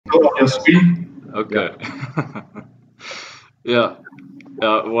your screen. Okay. Yeah.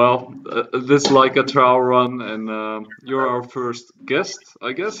 Well, this is like a trial run, and you're our first guest,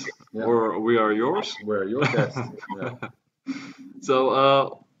 I guess, or we are yours. We're your guest. Yeah.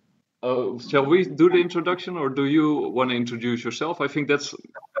 So, shall we do the introduction, or do you want to introduce yourself? I think that's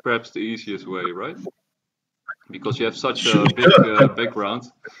perhaps the easiest way, right? Because you have such a big background.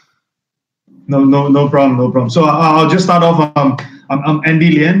 No problem. So I'll just start off. I'm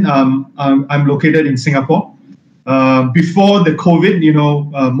Anndy Lian. I'm located in Singapore. Before the COVID,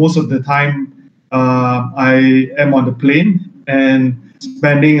 most of the time I am on the plane and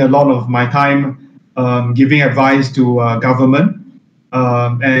spending a lot of my time giving advice to government.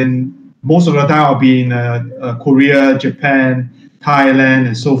 And most of the time I'll be in Korea, Japan, Thailand,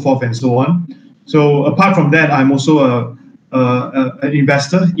 and so forth and so on. So apart from that, I'm also an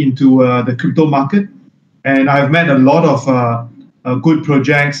investor into the crypto market, and I've met a lot of good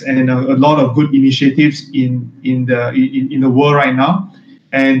projects and a lot of good initiatives in the world right now.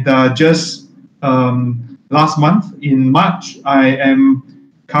 And just last month in March, I am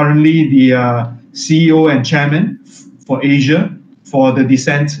currently the CEO and chairman for Asia for the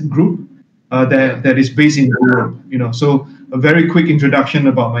Descent Group that is based in Europe. So a very quick introduction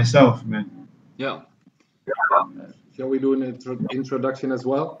about myself, man. Yeah. Shall we do an introduction as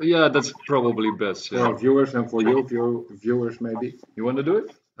well? Yeah, that's probably best. For our viewers and for you viewers, maybe. You want to do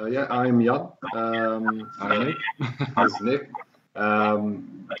it? Yeah, I'm Jan. I'm Nick. This is Nick.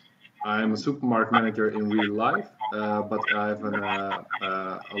 I'm a supermarket manager in real life, but I have a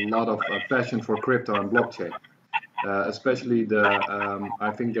lot of passion for crypto and blockchain. Especially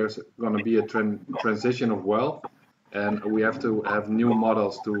I think there's going to be a transition of wealth, and we have to have new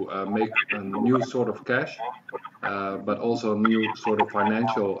models to make a new sort of cash, but also a new sort of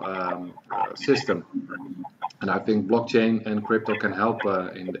financial system. And I think blockchain and crypto can help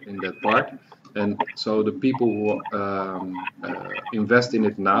in that part. And so the people who invest in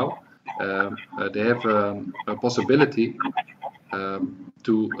it now, they have a possibility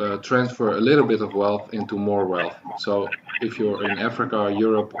to transfer a little bit of wealth into more wealth. So if you're in Africa,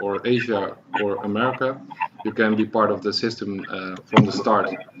 Europe, or Asia, or America, you can be part of the system from the start.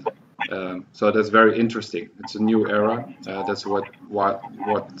 So that's very interesting. It's a new era. That's what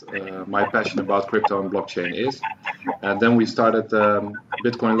my passion about crypto and blockchain is. And then we started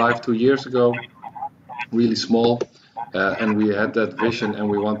BitcoinLive 2 years ago, really small, and we had that vision, and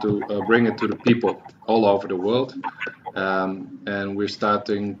we want to bring it to the people all over the world. And we're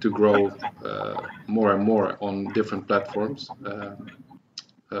starting to grow more and more on different platforms.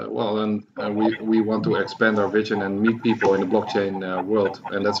 We want to expand our vision and meet people in the blockchain world,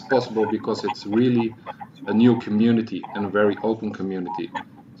 and that's possible because it's really a new community and a very open community.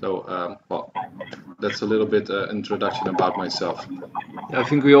 So, that's a little bit introduction about myself. Yeah, I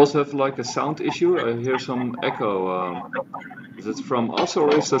think we also have like a sound issue. I hear some echo. Is it from us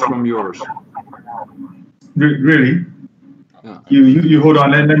or is that from yours? Really? Yeah. You hold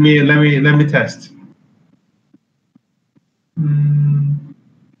on. Let me test.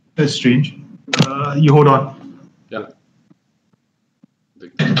 That's strange. You hold on. Ja.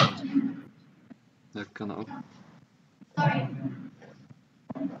 Dat kan ook.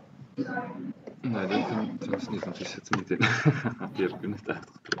 Nee, dat kan trouwens niet, want die zit er niet in. Die heb ik er net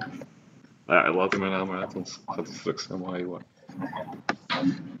uitgeklopt. Nou ja, laat hem er nou maar uit, anders gaat het straks helemaal heel lang.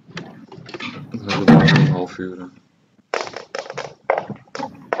 Dan hebben we nog een half uur.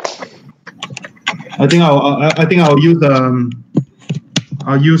 I think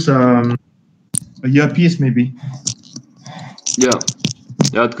I'll use a earpiece maybe. Yeah,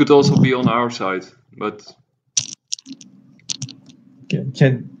 it could also be on our side, but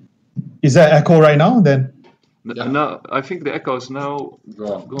is that echo right now then? No, I think the echo is now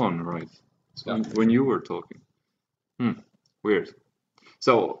gone, right? When you were talking. Weird.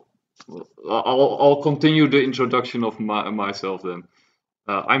 So I'll continue the introduction of myself then.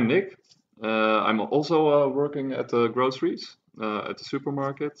 I'm Nick. I'm also working at the groceries, at the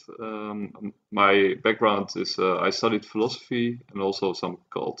supermarket. My background is I studied philosophy and also some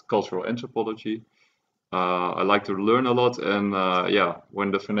called cultural anthropology. I like to learn a lot, and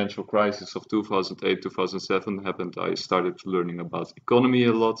when the financial crisis of 2008-2007 happened, I started learning about economy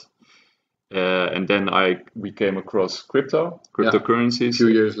a lot. And then we came across cryptocurrencies. 2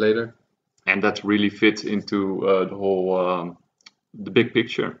 years later. And that really fit into the whole, the big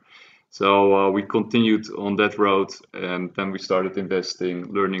picture. So we continued on that road, and then we started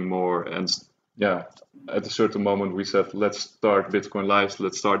investing, learning more, and at a certain moment we said, let's start BitcoinLive,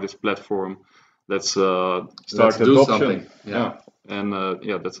 let's start this platform, let's start do something. Yeah. And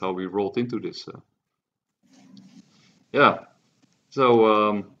that's how we rolled into this.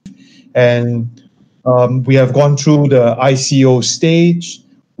 So and we have gone through the ICO stage.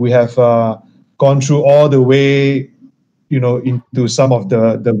 We have gone through all the way, into some of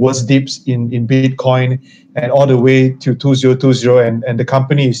the worst dips in Bitcoin, and all the way to 2020, and the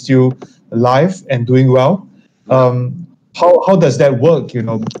company is still alive and doing well. How does that work?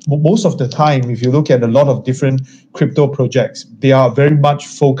 Most of the time, if you look at a lot of different crypto projects, they are very much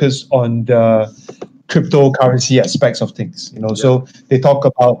focused on the cryptocurrency aspects of things. So they talk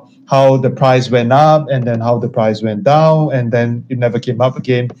about how the price went up, and then how the price went down, and then it never came up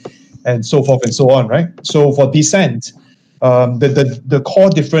again, and so forth and so on, right? So for Descent, the core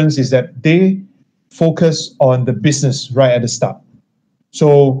difference is that they focus on the business right at the start.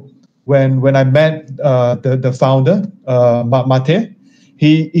 So when I met the founder, Mate,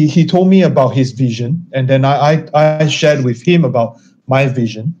 he told me about his vision, and then I shared with him about my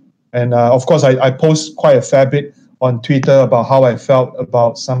vision. And of course, I post quite a fair bit on Twitter about how I felt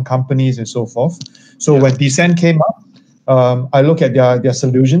about some companies and so forth. So when Descent came up, I look at their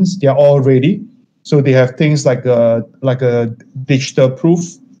solutions. They are all ready. So they have things like a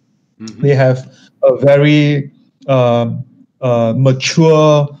DigitalProof. They have a very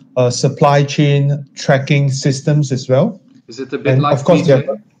mature supply chain tracking systems as well. Is it a bit like of course,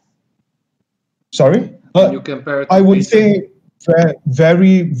 sorry? Can you compare it to I would say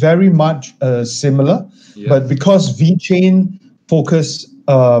very, very much similar. But because VeChain focus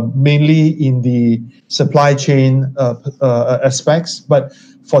mainly in the supply chain aspects, but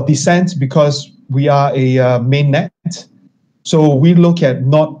for Descent, because we are a mainnet, so we look at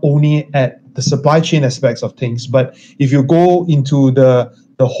not only at the supply chain aspects of things, but if you go into the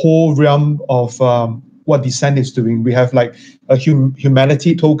whole realm of what Descent is doing, we have like a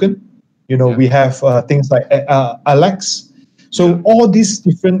humanity token. We have things like ALAX. So all these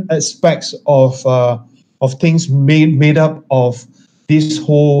different aspects of things made up of this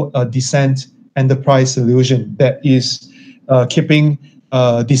whole Descent enterprise solution that is keeping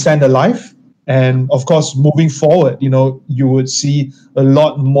Descent alive. And of course, moving forward, you would see a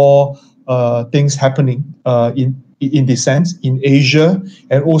lot more things happening in Descent in Asia,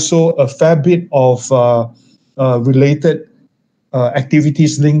 and also a fair bit of related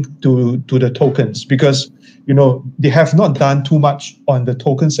activities linked to the tokens, because they have not done too much on the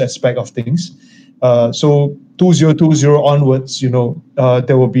tokens aspect of things. So 2020 onwards,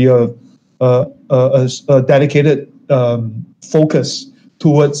 there will be a dedicated focus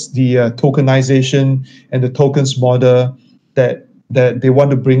towards the tokenization and the tokens model that they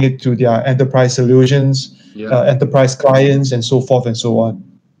want to bring it to their enterprise solutions, enterprise clients, and so forth and so on.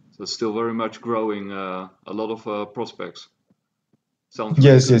 So it's still very much growing, a lot of prospects. Sounds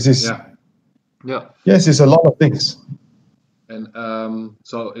yes. Yes, it's a lot of things. And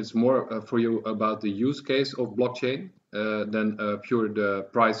so it's more for you about the use case of blockchain than pure the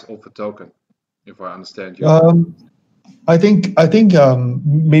price of a token, if I understand you. I think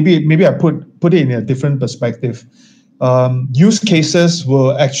maybe I put it in a different perspective. Use cases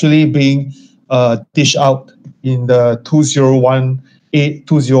were actually being dished out in the 2018,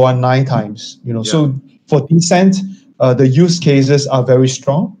 2019 times. So for Descent, the use cases are very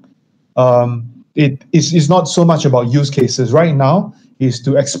strong. It's not so much about use cases right now, is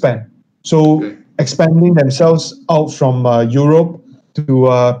to expand. So expanding themselves out from Europe to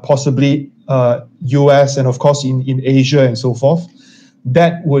possibly US, and of course in Asia and so forth.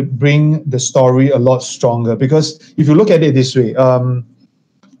 That would bring the story a lot stronger, because if you look at it this way,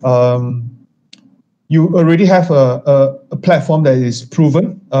 you already have a platform that is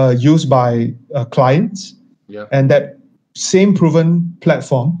proven, used by clients, and that same proven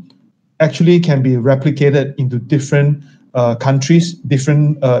platform actually can be replicated into different countries,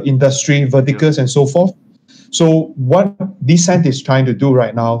 different industry verticals, and so forth. So what Descent is trying to do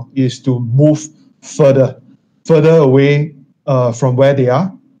right now is to move further away from where they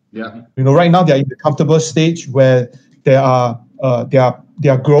are. Right now they are in the comfortable stage where there are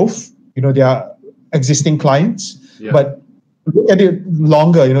growth. There are existing clients, but look at it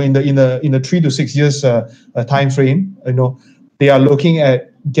longer. In the 3 to 6 years time frame. They are looking at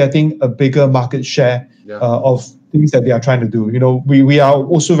getting a bigger market share of things that they are trying to do. We are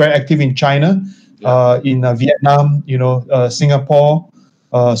also very active in China, in Vietnam, Singapore,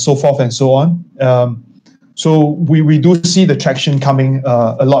 so forth and so on. So we do see the traction coming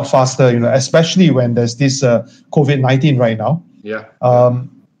a lot faster, especially when there's this COVID-19 right now.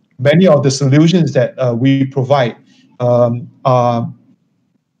 Many of the solutions that we provide are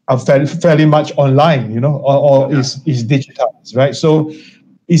fairly much online, or is digitized, right? So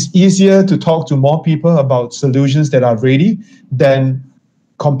it's easier to talk to more people about solutions that are ready than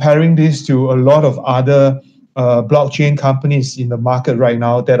comparing this to a lot of other blockchain companies in the market right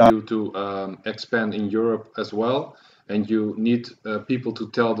now that are to expand in Europe as well, and you need people to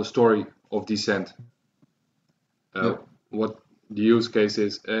tell the story of descent, what the use case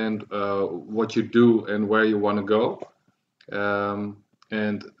is, and what you do and where you want to go,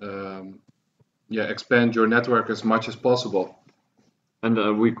 and expand your network as much as possible.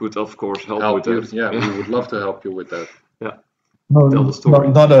 And we could, of course, help with you. that. Yeah, we would love to help you with that. Yeah. No,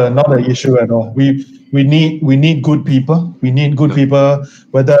 not an issue at all. We need good people. We need good people,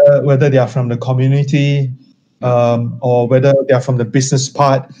 whether they are from the community, or whether they are from the business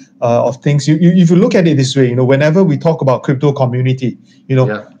part of things. If you look at it this way, whenever we talk about crypto community,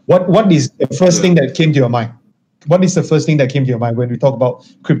 what is the first thing that came to your mind? What is the first thing that came to your mind when we talk about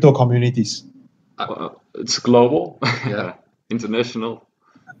crypto communities? It's global, international,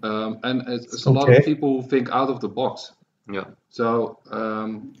 and it's a lot of people who think out of the box. Yeah. So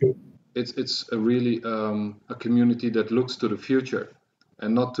it's a really a community that looks to the future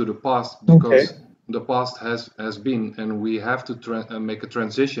and not to the past, because the past has been, and we have to make a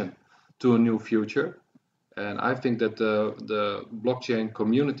transition to a new future. And I think that the blockchain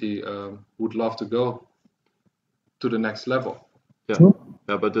community would love to go to the next level.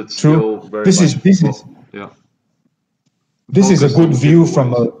 Yeah, but it's still very This is a good view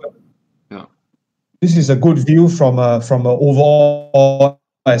from a. This is a good view from a overall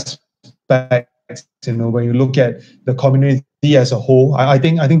aspect. When you look at the community as a whole, I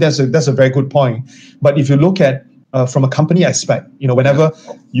think that's a very good point. But if you look at from a company aspect, whenever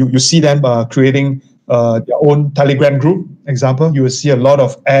you see them creating their own Telegram group, example, you will see a lot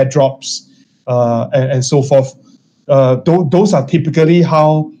of airdrops and so forth. Those are typically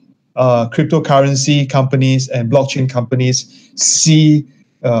how cryptocurrency companies and blockchain companies see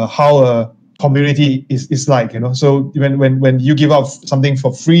how a community is like. So when you give out something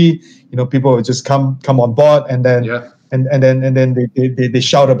for free, people will just come on board, and then and then they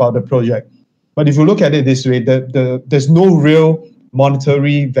shout about the project. But if you look at it this way, there's no real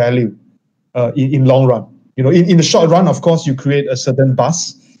monetary value in long run. In the short run, of course, you create a certain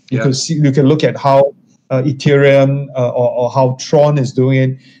buzz. You can look at how Ethereum or how Tron is doing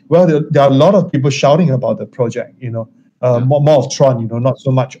it. Well, there are a lot of people shouting about the project. More of Tron. Not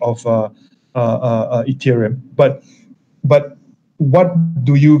so much of Ethereum. But what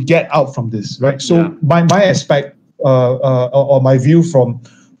do you get out from this, right? So my aspect or my view for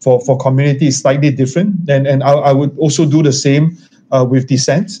community is slightly different, and I would also do the same with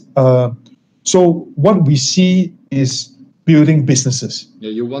Descent. So what we see is building businesses. Yeah,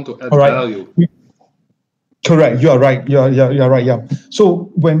 you want to add value. Correct. You are right. You're right. Yeah.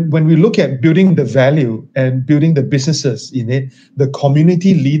 So when we look at building the value and building the businesses in it, the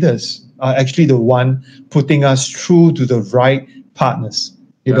community leaders are actually the one putting us through to the right partners.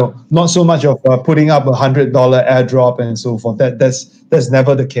 Not so much of putting up $100 airdrop and so forth. That's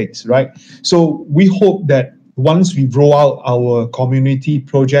never the case, right? So we hope that once we roll out our community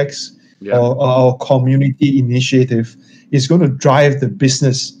projects or our community initiative, it's going to drive the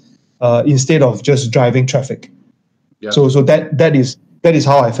business instead of just driving traffic. So that is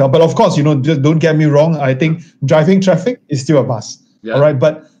how I felt. But of course, just don't get me wrong. I think driving traffic is still a must. All right,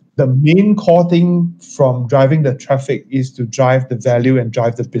 but the main core thing from driving the traffic is to drive the value and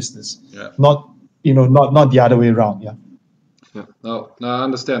drive the business. Not the other way around. No, I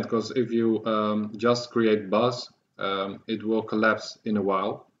understand, because if you just create buzz, it will collapse in a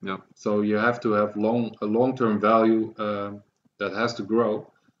while. So you have to have a long-term value that has to grow.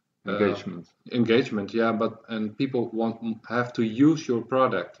 Engagement, and people have to use your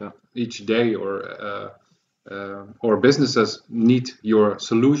product each day, or businesses need your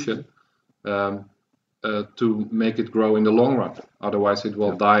solution to make it grow in the long run. Otherwise, it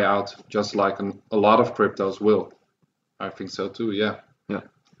will die out, just like a lot of cryptos will. I think so too.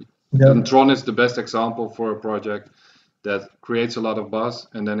 And Tron is the best example for a project that creates a lot of buzz,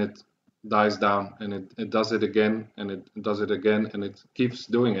 and then it dies down, and it does it again, and it does it again, and it keeps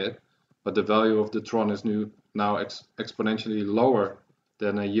doing it. But the value of the Tron is now exponentially lower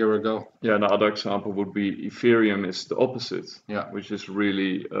than a year ago. Another example would be Ethereum is the opposite, which is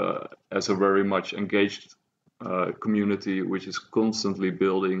really as a very much engaged community, which is constantly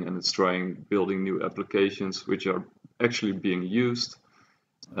building, and it's building new applications which are actually being used.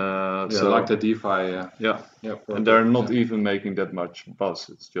 So like the DeFi. And they're not even making that much buzz.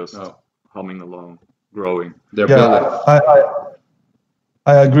 It's just humming along, growing. They're building.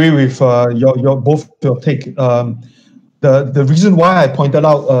 I agree with both your take. The reason why I pointed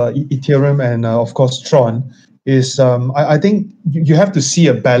out Ethereum and of course Tron is I think you have to see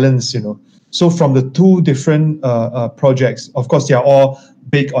a balance. So from the two different projects, of course, they are all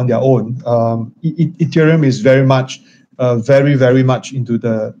big on their own. Ethereum is very much into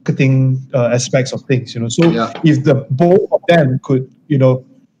the marketing aspects of things. So if the both of them could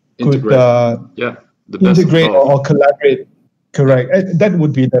integrate or collaborate, correct, that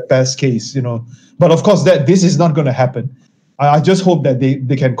would be the best case. But of course, this is not going to happen. I just hope that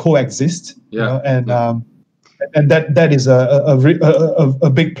they can coexist. And that is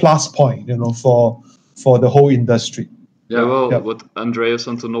a big plus point, for the whole industry. What Andreas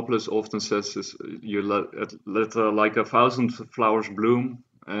Antonopoulos often says is you let like 1,000 flowers bloom,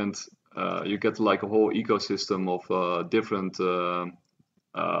 and you get like a whole ecosystem of different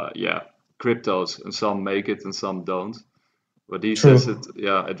cryptos, and some make it and some don't. But he says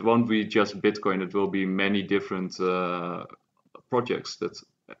it won't be just Bitcoin. It will be many different projects that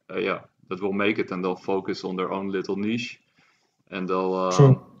will make it, and they'll focus on their own little niche, and they'll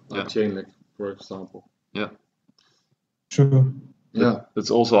Chainlink, for example. True.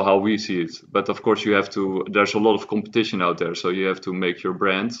 That's also how we see it. But of course, there's a lot of competition out there, so you have to make your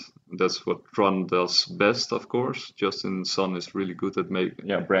brand. That's what Tron does best, of course. Justin Sun is really good at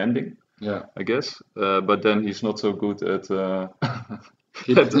branding. I guess. But then he's not so good at at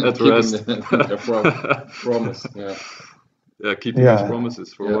rest. Promise. Keeping his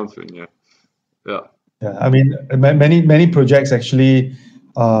promises for one thing. I mean, many projects actually,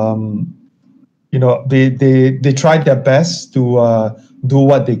 they tried their best to do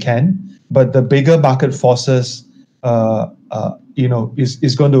what they can, but the bigger market forces,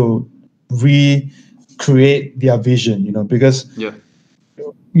 is going to recreate their vision, because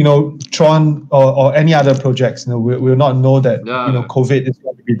Tron or any other projects, will not know that COVID is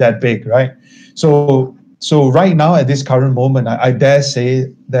going to be that big, right? So right now at this current moment, I dare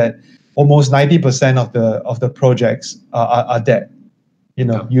say that almost 90% of the projects are dead.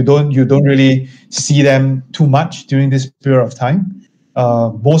 You don't really see them too much during this period of time.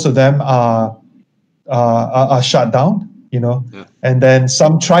 Most of them are shut down, and then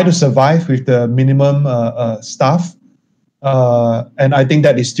some try to survive with the minimum staff. And I think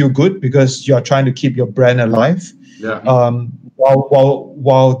that is still good because you are trying to keep your brand alive.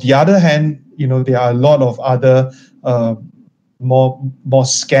 While the other hand, there are a lot of other more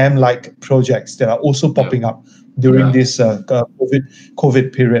scam-like projects that are also popping up during this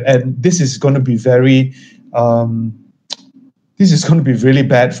COVID period, and this is going to be really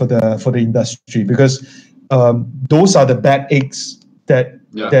bad for the industry, because those are the bad eggs that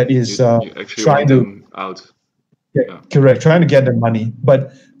is trying to out. Correct, trying to get the money.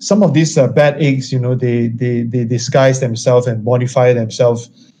 But some of these bad eggs, they disguise themselves and modify themselves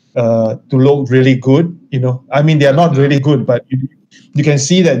to look really good. I mean, they are not really good, but you can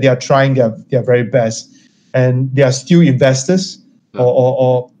see that they are trying their very best, and they are still investors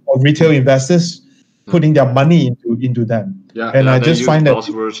or retail investors putting their money into them. And I just find that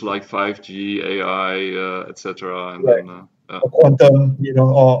buzzwords like 5G, AI, etc., and then quantum,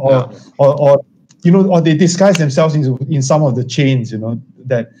 or they disguise themselves in some of the chains,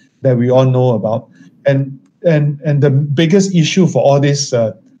 that we all know about. And the biggest issue for all these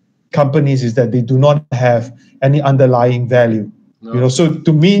companies is that they do not have any underlying value. So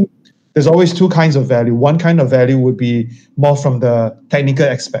to me, there's always two kinds of value. One kind of value would be more from the technical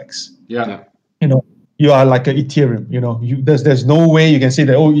aspects. You are like an Ethereum. There's no way you can say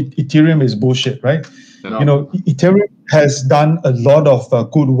that Ethereum is bullshit, right? Ethereum has done a lot of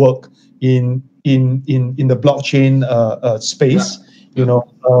good work in the blockchain space.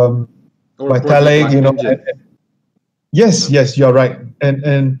 Vitalik, yes, you're right.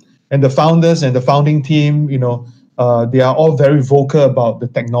 And the founders and the founding team, they are all very vocal about the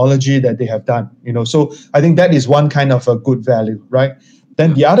technology that they have done. So I think that is one kind of a good value, right?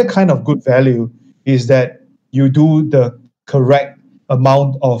 Then the other kind of good value is that you do the correct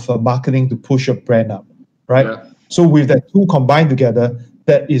amount of marketing to push your brand up, right? So with that two combined together,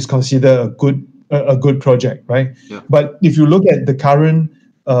 that is considered a good project, right? But if you look at the current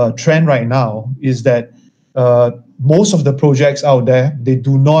trend right now, is that most of the projects out there, they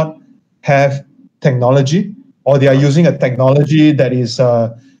do not have technology, or they are using a technology that is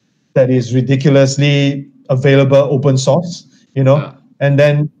ridiculously available, open source, and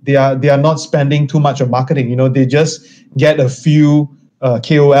then they are not spending too much on marketing. They just get a few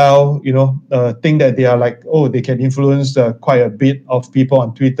KOL, think that they are like, they can influence quite a bit of people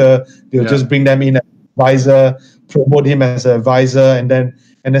on Twitter. They'll just bring them in as advisor, promote him as an advisor, and then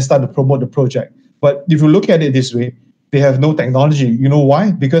start to promote the project. But if you look at it this way, they have no technology. You know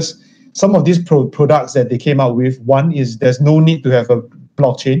why? Because some of these products that they came out with, one is there's no need to have a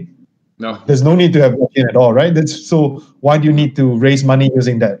blockchain. No. There's no need to have blockchain at all, right? So why do you need to raise money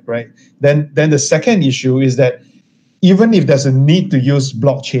using that, right? Then the second issue is that even if there's a need to use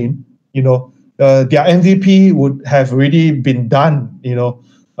blockchain, their MVP would have already been done.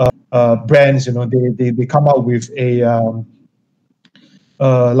 Brands, they come out with a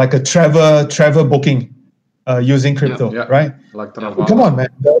like a travel booking using crypto, right? Like come on, man.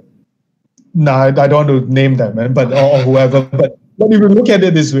 I don't want to name that, man, but or whoever. But if you look at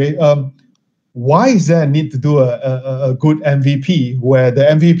it this way, why is there a need to do a good MVP where the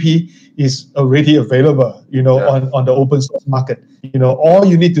MVP is already available, on the open source market? All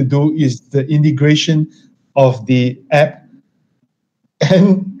you need to do is the integration of the app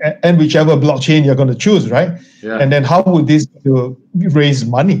and whichever blockchain you're going to choose, right? Yeah. And then how would this raise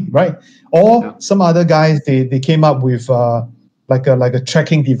money, right? Or some other guys they came up with like a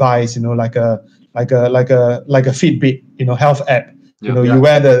tracking device, like a Fitbit, health app. You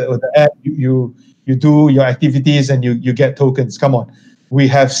wear the app, you do your activities and you get tokens. Come on, we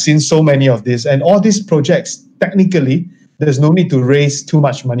have seen so many of this, and all these projects technically there's no need to raise too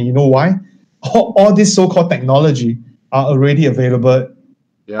much money. You know why? All this so-called technology are already available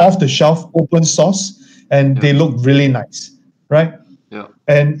off the shelf, open source, and they look really nice, right? Yeah.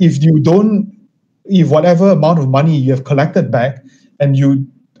 And if whatever amount of money you have collected back and you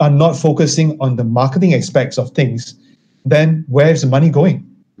are not focusing on the marketing aspects of things, then where's the money going?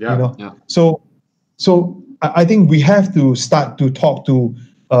 So I think we have to start to talk to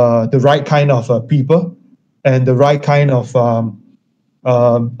the right kind of people and the right kind of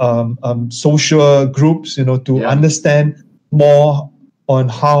social groups, to understand more on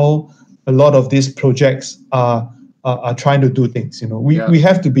how a lot of these projects are trying to do things. We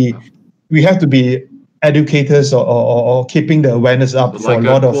have to be educators or keeping the awareness up but for like a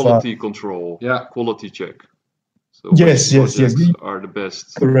lot of quality control, quality check. So yes. Are the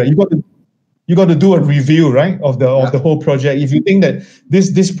best. Correct. You got to do a review, right, of the whole project. If you think that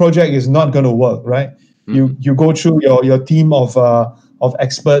this project is not going to work, right, you go through your team of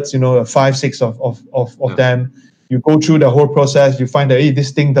experts, 5, 6 of them. You go through the whole process. You find that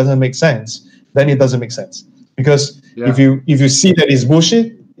this thing doesn't make sense. Then it doesn't make sense, because if you see that it's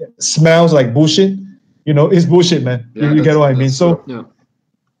bullshit, smells like bullshit, it's bullshit, man. You get what I mean? So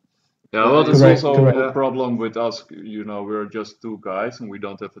well, there's also a problem with us. We're just two guys and we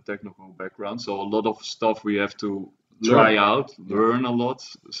don't have a technical background, so a lot of stuff we have to try out, learn a lot.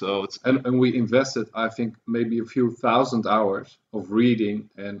 So it's and we invested, I think, maybe a few thousand hours of reading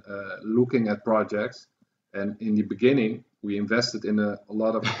and looking at projects. And in the beginning, we invested in a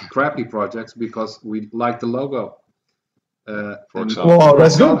lot of crappy projects because we liked the logo. For example.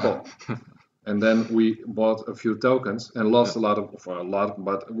 That's good. And then we bought a few tokens and lost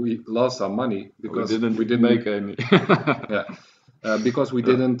but we lost some money because we didn't make any. Because we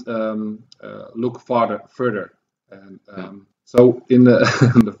didn't look further. And so in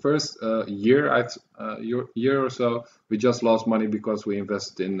the first year or so, we just lost money because we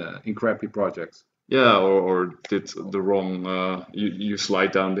invested in crappy projects. Or did the wrong. You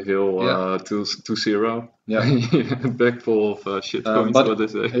slide down the hill to zero. Back full of shit coins. But what they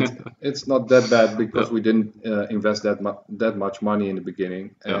say. It's not that bad because we didn't invest that much money in the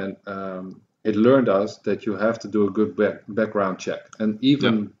beginning, and it learned us that you have to do a good background check. And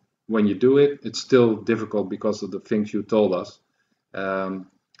even when you do it, it's still difficult because of the things you told us.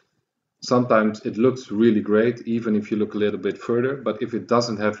 Sometimes it looks really great, even if you look a little bit further. But if it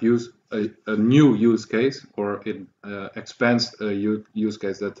doesn't have a new use case, or it expands a use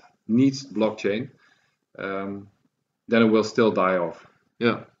case that needs blockchain, then it will still die off.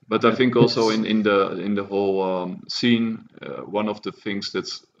 Yeah, but I think also in the whole scene, one of the things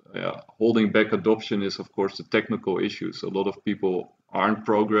that's holding back adoption is, of course, the technical issues. A lot of people aren't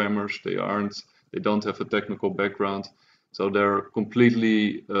programmers. They don't have a technical background. So they're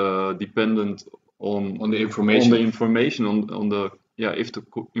completely dependent on the information. If the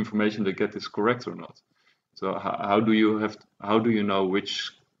information they get is correct or not. So how do you know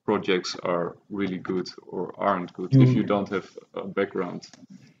which projects are really good or aren't good if you don't have a background?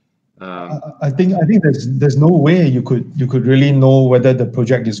 I think there's no way you could really know whether the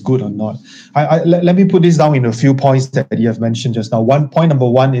project is good or not. Let me put this down in a few points that you have mentioned just now. Number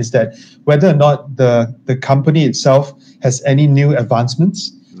one is that whether or not the company itself has any new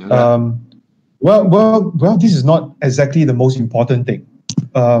advancements. Well, this is not exactly the most important thing.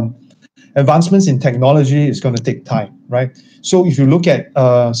 Advancements in technology is going to take time, right? So if you look at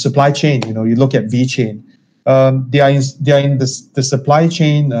supply chain, you look at VeChain. They are in the supply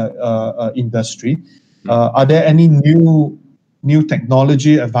chain industry. Are there any new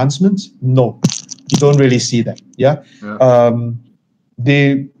technology advancements? No, you don't really see that.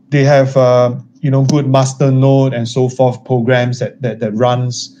 they have good master node and so forth programs that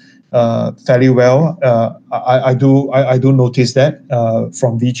runs fairly well. I do notice that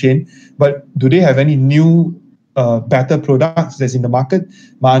from VeChain. But do they have any new better products that's in the market?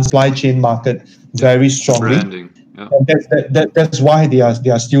 My supply chain market very strongly. Branding. Yeah. And that's why they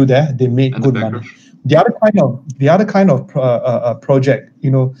are still there. They make good money. The other kind of project,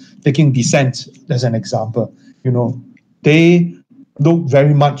 taking Descent as an example, they look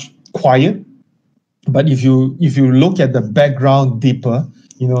very much quiet, but if you look at the background deeper,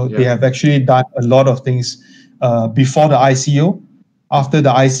 they have actually done a lot of things before the ICO, after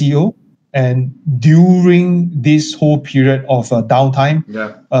the ICO, and during this whole period of downtime.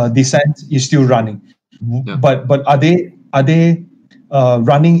 Descent is still running. But are they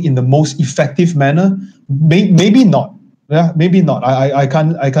running in the most effective manner? Maybe not. Yeah, maybe not. I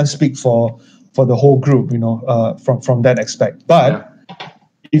can't speak for the whole group, from that aspect. But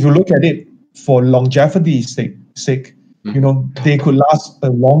if you look at it for longevity's sake, they could last a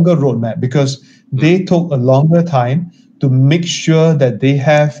longer roadmap because they took a longer time to make sure that they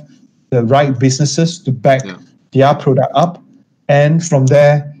have the right businesses to back their product up, and from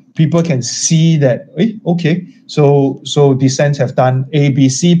there people can see that so Descent have done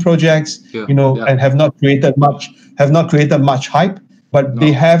ABC projects, and have not created much hype, but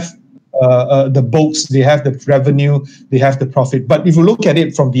they have the books, they have the revenue, they have the profit. But if you look at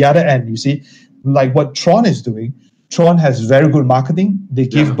it from the other end, you see, like what Tron is doing. Tron has very good marketing. They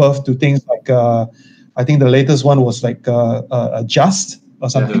give birth to things like I think the latest one was like Just or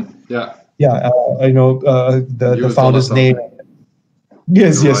something. The founder's name.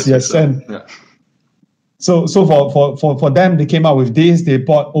 Yes. And so for them, they came out with this. They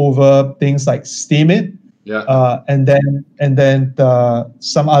bought over things like Steemit, and then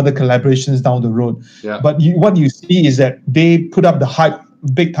some other collaborations down the road. But what you see is that they put up the hype,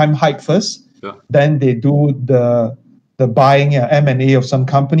 big time hype first. Then they do the buying M&A of some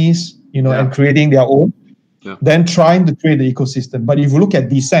companies, and creating their own. Then trying to create the ecosystem. But if you look at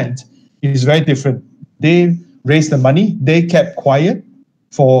Descent, it is very different. They raised the money. They kept quiet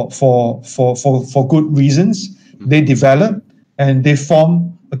for good reasons. They develop and they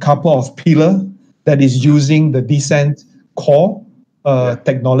form a couple of pillars that is using the Descent core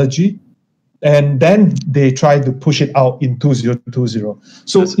technology, and then they try to push it out in 2020.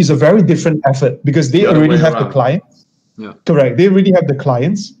 So it's a very different effort because they already have the clients. Correct. They already have the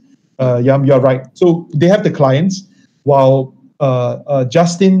clients. You're right. So they have the clients, while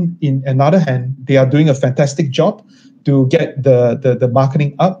Justin, in another hand, they are doing a fantastic job to get the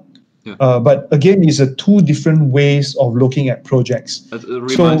marketing up. But again, it's two different ways of looking at projects. It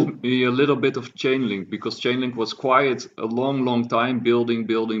reminds me a little bit of Chainlink, because Chainlink was quiet a long time, building,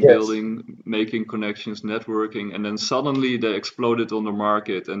 making connections, networking, and then suddenly they exploded on the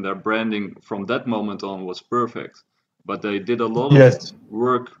market, and their branding from that moment on was perfect. But they did a lot of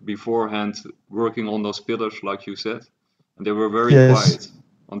work beforehand, working on those pillars, like you said, and they were very quiet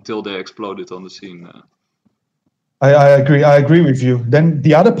until they exploded on the scene. I agree with you. Then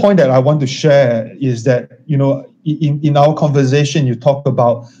the other point that I want to share is that, in our conversation, you talk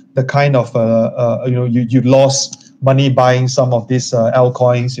about the kind of, you lost money buying some of these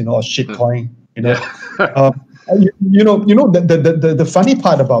altcoins, or shitcoin, the funny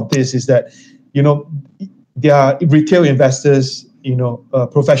part about this is that, there are retail investors,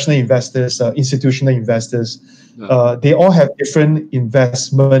 professional investors, institutional investors. They all have different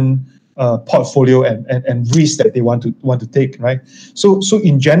investment portfolio and risk that they want to take, right? So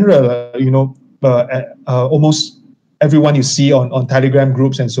in general, almost everyone you see on Telegram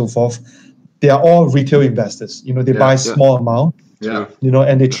groups and so forth, they are all retail investors. They buy small amount,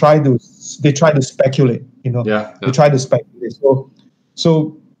 and they try to speculate. They try to speculate.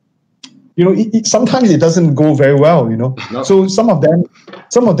 So sometimes it doesn't go very well. So some of them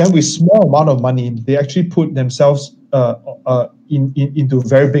with small amount of money, they actually put themselves into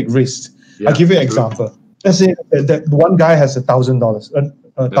very big risks. I'll give you an example. Let's say that one guy has $1,000.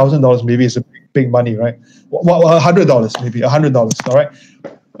 $1,000 maybe is a big money, right? Well, $100 maybe, $100. All right,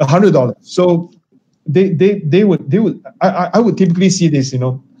 $100. So they would. I would typically see this.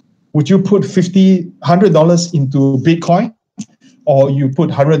 Would you put $100 into Bitcoin, or you put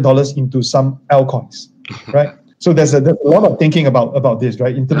 $100 into some altcoins, right? So there's a lot of thinking about this,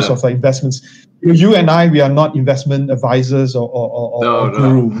 right? In terms of investments, you and I, we are not investment advisors or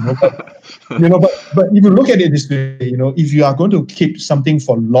guru, but if you look at it this way, if you are going to keep something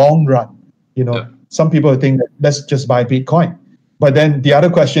for long run, some people think that let's just buy Bitcoin, but then the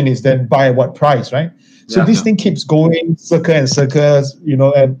other question is then buy at what price, right? So this thing keeps going circle and circles,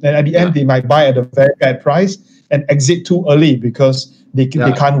 and at the end they might buy at a very bad price and exit too early because they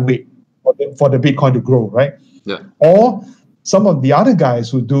can't wait for the Bitcoin to grow, right? Yeah. Or some of the other guys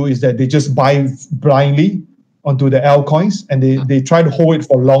who do is that they just buy blindly onto the altcoins and they try to hold it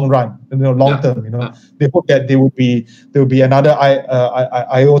for long run, long term. They hope that there will be another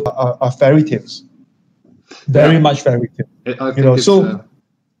IOTA fairy tales, very much fairy tale. I think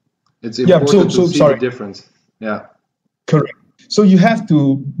it's important to see the difference. Yeah, correct. So you have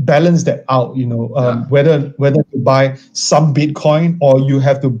to balance that out. Whether to buy some Bitcoin or you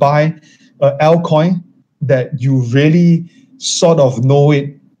have to buy an altcoin that you really sort of know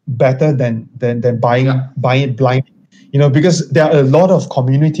it better than buying it blind, because there are a lot of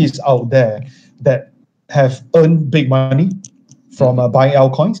communities out there that have earned big money from buying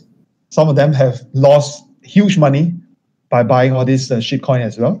altcoins. Some of them have lost huge money by buying all this shitcoin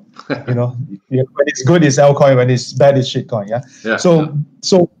as well. When it's good, it's altcoin. When it's bad, it's shitcoin.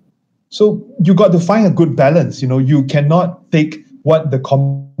 So you got to find a good balance. You cannot take what the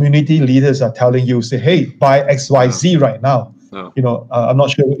community leaders are telling you. Say, hey, buy XYZ right now. I'm not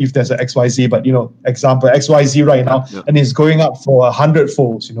sure if there's an XYZ, but example XYZ right now, and it's going up for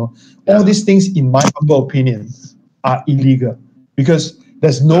 100-folds. All these things, in my humble opinion, are illegal, because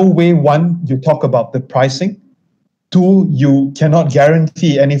there's no way, one, you talk about the pricing. Two, you cannot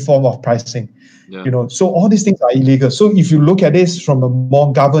guarantee any form of pricing. So all these things are illegal. So if you look at this from a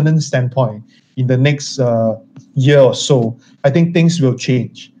more governance standpoint, in the next year or so, I think things will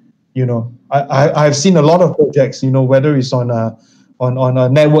change. I've seen a lot of projects, whether it's on a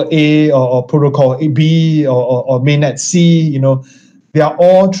network A or protocol B or mainnet C, they are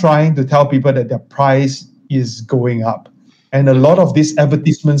all trying to tell people that their price is going up, and a lot of these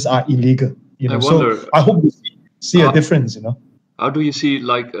advertisements are illegal. So I hope we see a difference. How do you see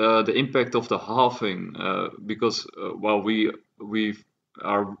the impact of the halving? Because we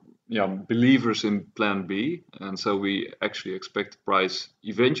are believers in Plan B, and so we actually expect the price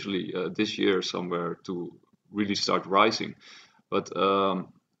eventually this year somewhere to really start rising. But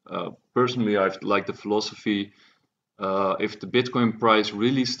personally, I like the philosophy: if the Bitcoin price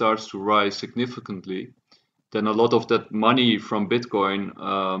really starts to rise significantly, then a lot of that money from Bitcoin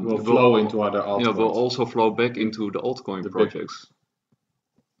will flow into other altcoins. Will also flow back into the altcoin projects.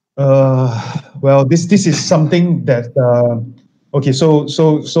 Well, this is something that. Okay, so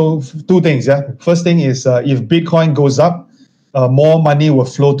two things. First thing is if Bitcoin goes up, more money will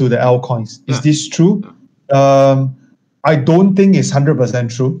flow to the altcoins. Is this true? I don't think it's 100%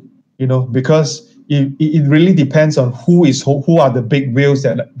 true. Because it really depends on who are the big whales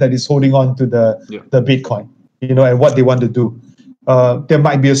that is holding on to the Bitcoin. And what they want to do. There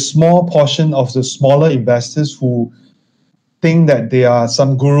might be a small portion of the smaller investors who think that they are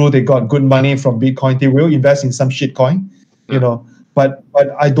some guru. They got good money from Bitcoin. They will invest in some shitcoin. But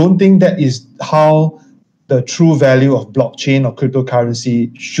I don't think that is how the true value of blockchain or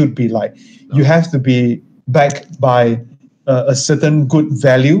cryptocurrency should be like. You have to be backed by a certain good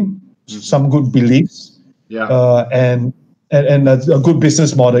value, some good beliefs, and a good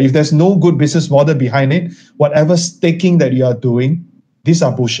business model. If there's no good business model behind it, whatever staking that you are doing, these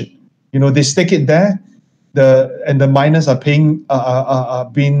are bullshit. They stake it there, and the miners are being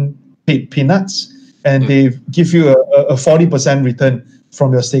paid peanuts. And they give you a 40% return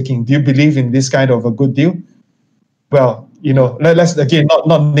from your staking. Do you believe in this kind of a good deal? Well, let's again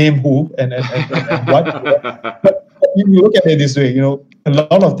not name who and what. But you look at it this way, a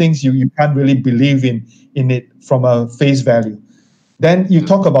lot of things you can't really believe in it from a face value. Then you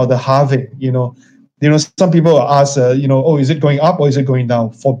talk about the halving. Some people ask, is it going up or is it going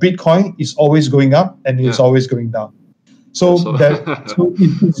down? For Bitcoin, it's always going up and it's always going down. So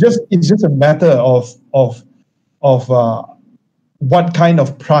it's just a matter of what kind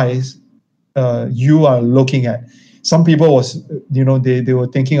of price you are looking at. Some people they were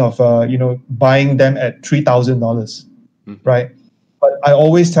thinking of buying them at $3,000, right? But I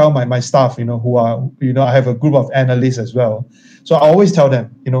always tell my staff, who are I have a group of analysts as well. So I always tell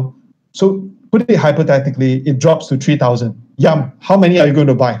them, so put it hypothetically, it drops to 3,000. Yam, how many are you going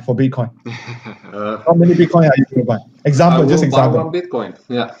to buy for Bitcoin? How many Bitcoin are you going to buy? Example. Buy one Bitcoin.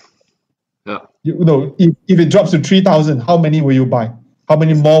 Yeah. If it drops to 3,000, how many will you buy? How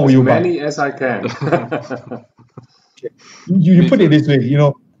many more will you buy? As many as I can. You put it this way,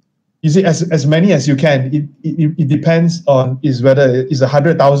 you see, as many as you can. It depends on whether it's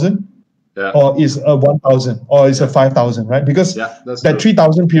 100,000 or is a 1,000 or is a 5,000, right? Because that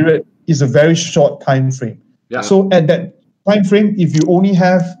 3,000 period is a very short time frame. Yeah. So at that time frame, if you only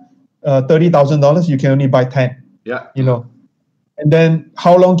have $30,000, you can only buy 10. Yeah. And then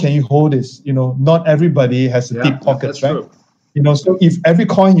how long can you hold this? Not everybody has deep pockets, right? True. So if every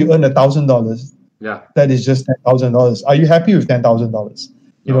coin you earn $1,000, Yeah. that is just $10,000. Are you happy with $10,000?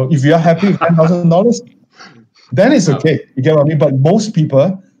 You know, if you are happy with $10,000, then it's okay. You get what I mean? But most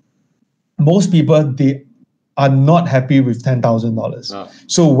people, they are not happy with $10,000.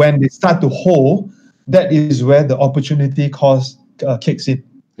 So when they start to hold, that is where the opportunity cost kicks in.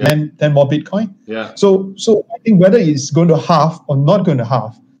 And then more Bitcoin. Yeah. So I think whether it's going to halve or not going to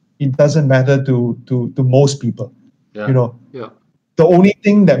halve, it doesn't matter to most people. Yeah. You know. Yeah. The only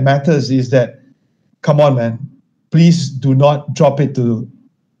thing that matters is that, come on, man, please do not drop it to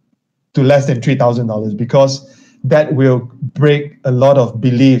less than $3,000, because that will break a lot of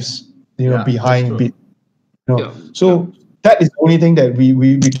beliefs, behind Bit. So that is the only thing that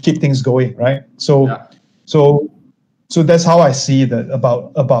we keep things going, right? So that's how I see that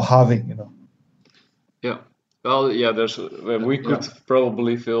about halving, Yeah. Well, yeah. We could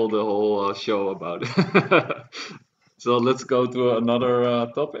probably fill the whole show about it. So let's go to another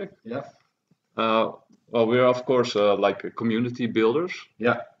topic. Yeah. Well, we're of course like community builders.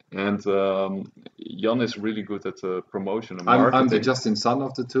 Yeah. And Jan is really good at promotion and marketing. I'm the Justin Sun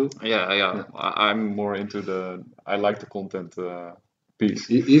of the two. Yeah. I'm more into I like the content piece.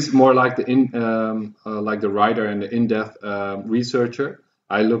 He's more like the writer and the in-depth researcher.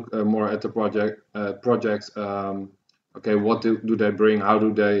 I look more at the projects. Okay, what do they bring? How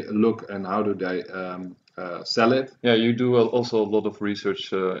do they look? And how do they sell it? Yeah, you do also a lot of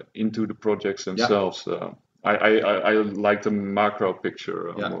research into the projects themselves. I like the macro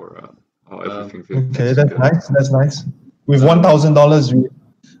picture more, how everything fits. Okay, that's nice. With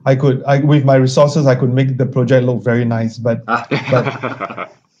 $1,000, with my resources, I could make the project look very nice. But but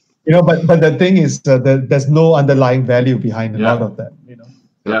the thing is, there's no underlying value behind a lot of that.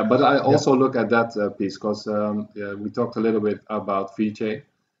 Yeah, but I also look at that piece because we talked a little bit about VeChain.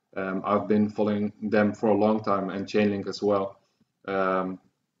 I've been following them for a long time, and Chainlink as well.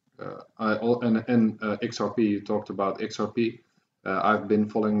 XRP, you talked about XRP. I've been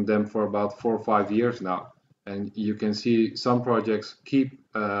following them for about 4 or 5 years now, and you can see some projects keep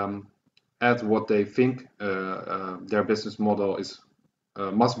at what they think their business model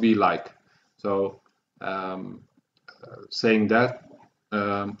must be like. So saying that,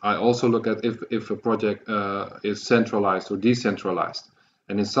 I also look at if a project is centralized or decentralized,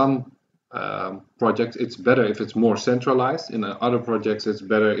 and in some projects it's better if it's more centralized. In other projects it's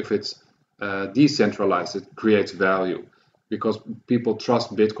better if it's decentralized. It creates value because people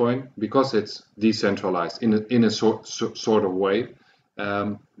trust Bitcoin because it's decentralized in a sort of way.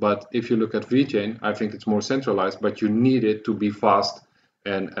 But if you look at VeChain, I think it's more centralized, but you need it to be fast,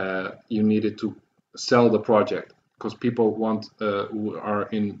 and you need it to sell the project, because people want who are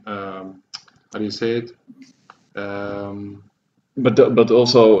in how do you say it? But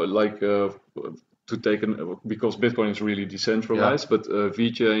also like to take because Bitcoin is really decentralized, but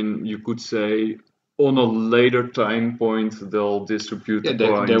VeChain, you could say on a later time point they'll distribute the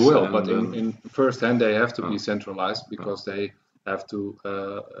coins. They will, but in first hand they have to be centralized because they have to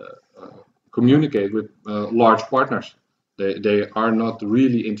communicate with large partners. They are not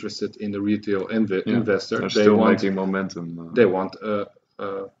really interested in the retail investor. They're still making momentum. They want a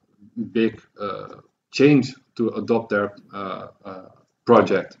big change to adopt their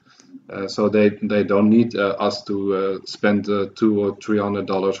project. So they don't need us to spend $200 or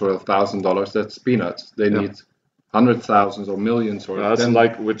 $300 or $1,000. That's peanuts. They need hundreds, thousands, or millions. Or that's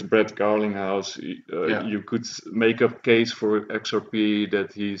like with Brett Garlinghouse. You could make a case for XRP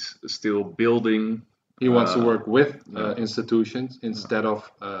that he's still building. He wants to work with institutions instead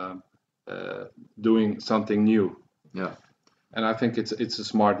of doing something new. Yeah, and I think it's a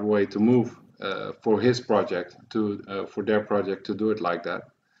smart way to move for his project for their project to do it like that.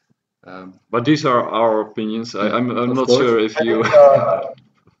 But these are our opinions. I'm not sure if you.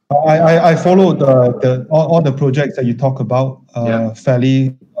 I followed all the projects that you talk about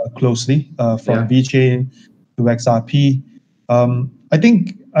fairly closely, from VeChain to XRP. I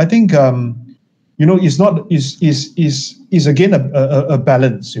think it's not is again a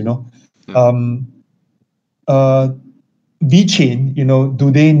balance. VeChain,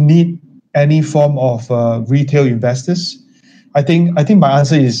 do they need any form of retail investors? I think my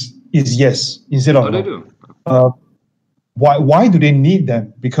answer is yes instead of no. They do. Why do they need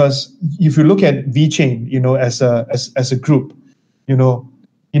them? Because if you look at VeChain, as a group, in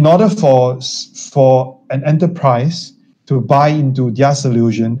order for an enterprise to buy into their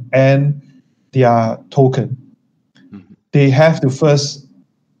solution and their token, they have to first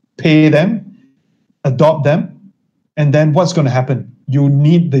pay them, adopt them, and then what's going to happen? You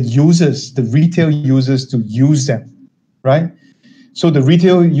need the users, the retail users, to use them, right? So the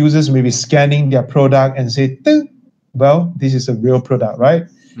retail users may be scanning their product and say, well, this is a real product, right?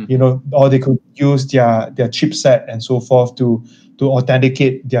 or they could use their chipset and so forth to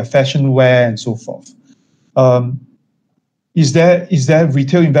authenticate their fashion wear and so forth. Is there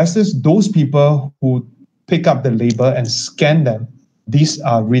retail investors? Those people who pick up the label and scan them, these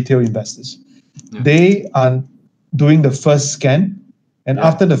are retail investors. Yeah. They are doing the first scan, and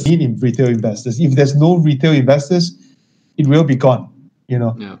after the feed in retail investors. If there's no retail investors, it will be gone.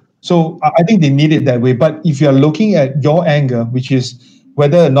 Yeah. So I think they need it that way. But if you're looking at your angle, which is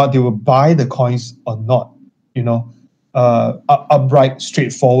whether or not they will buy the coins or not, upright,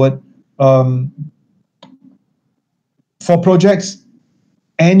 straightforward. For projects,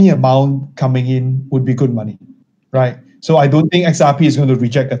 any amount coming in would be good money, right? So I don't think XRP is going to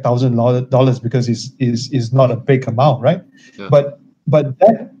reject $1,000 because it's not a big amount, right? Yeah. But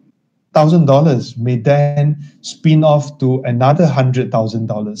that $1,000 may then spin off to another $100,000,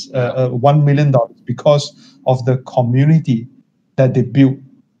 $1 million because of the community that they built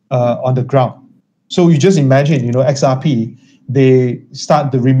on the ground. So you just imagine, XRP, they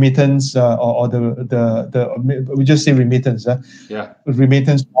start the remittance or we just say remittance,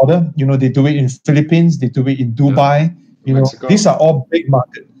 remittance order. They do it in Philippines, they do it in Dubai. These are all big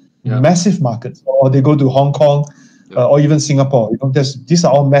markets, massive markets. Or they go to Hong Kong or even Singapore. These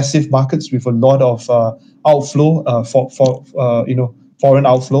are all massive markets with a lot of outflow foreign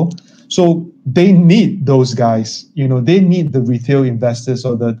outflow. So they need those guys. They need the retail investors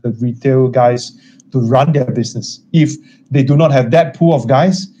or the retail guys to run their business. If they do not have that pool of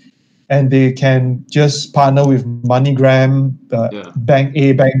guys, and they can just partner with MoneyGram, Bank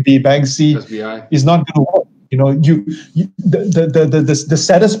A, Bank B, Bank C, SBI. It's not going to work. The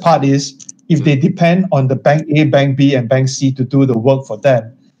saddest part is if they depend on the Bank A, Bank B, and Bank C to do the work for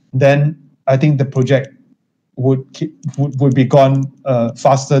them, then I think the project would be gone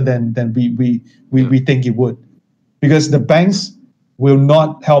faster than we think it would, because the banks will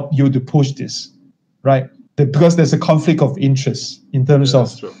not help you to push this. Right, because there's a conflict of interest in terms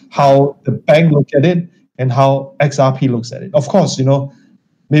of how the bank looks at it and how XRP looks at it. Of course,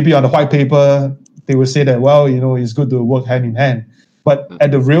 maybe on the white paper they will say that, well, it's good to work hand in hand. But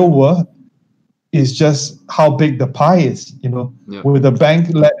at the real world, it's just how big the pie is. Will the bank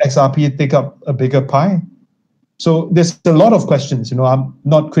let XRP take up a bigger pie? So there's a lot of questions. I'm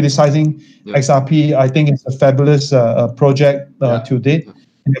not criticizing XRP. I think it's a fabulous project to date.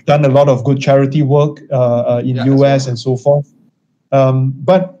 And they've done a lot of good charity work in US and so forth.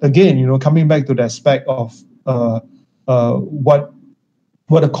 But again, coming back to the aspect of what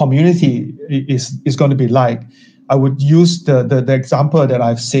a community is going to be like, I would use the example that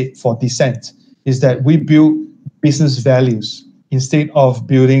I've said for Descent, is that we build business values instead of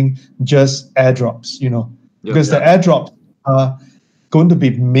building just airdrops, because the airdrops are going to be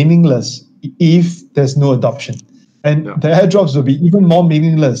meaningless if there's no adoption. And the airdrops will be even more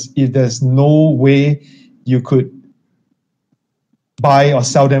meaningless if there's no way you could buy or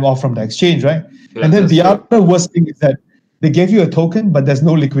sell them off from the exchange, right? Yeah, and then the other worst thing is that they gave you a token, but there's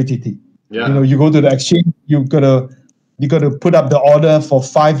no liquidity. Yeah. You go to the exchange, you gotta put up the order for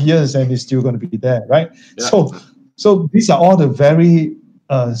 5 years, and it's still going to be there, right? Yeah. So these are all the very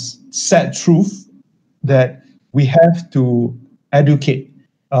sad truth that we have to educate.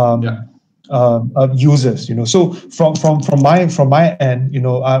 Users, so from my end,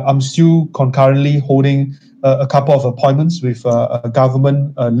 I'm still concurrently holding a couple of appointments with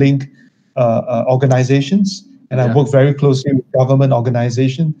government link organizations, and I work very closely with government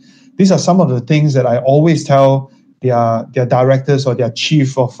organizations. These are some of the things that I always tell their directors or their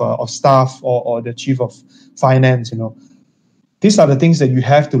chief of staff or the chief of finance. These are the things that you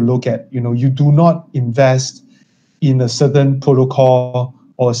have to look at. You do not invest in a certain protocol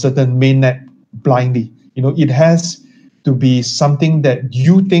or a certain mainnet blindly. It has to be something that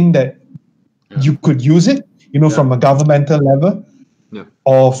you think that you could use it, from a governmental level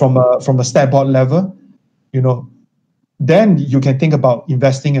or from a stat board level, then you can think about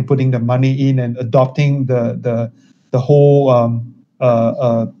investing and putting the money in and adopting the whole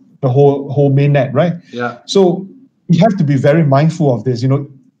mainnet, right? Yeah. So you have to be very mindful of this.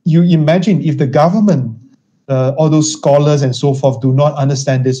 You imagine if the government, all those scholars and so forth, do not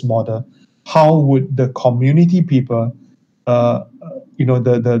understand this model, how would the community people, the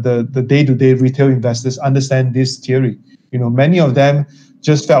day-to-day retail investors understand this theory? Many of them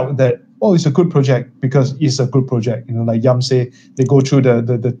just felt that, it's a good project because it's a good project. Like Yam say, they go through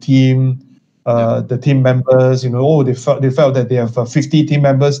the team, the team members. They felt that they have 50 team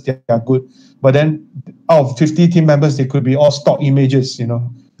members, they are good. But then out of 50 team members, they could be all stock images,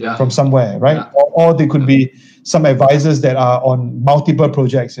 from somewhere, right? Yeah. Or they could be some advisors that are on multiple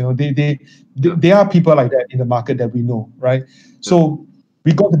projects. There are people like that in the market that we know, right? So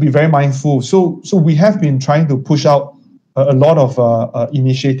we got to be very mindful. So we have been trying to push out a lot of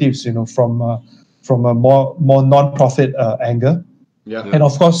initiatives, from a more non-profit angle. Yeah. And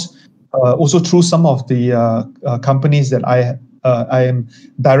of course, also through some of the companies that I am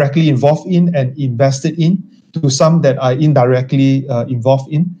directly involved in and invested in, to some that I indirectly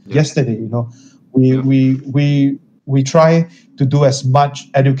involved in. Yesterday, we try to do as much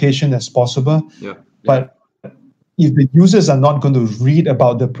education as possible. But if the users are not going to read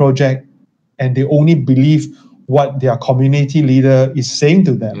about the project and they only believe what their community leader is saying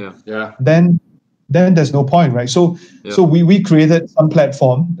to them, then there's no point, right? So we created some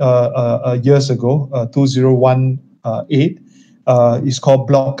platform years ago, 2018. It's called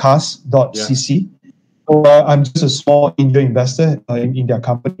Blockcast.cc. So, I'm just a small angel investor in their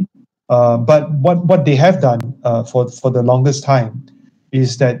company. But what they have done for the longest time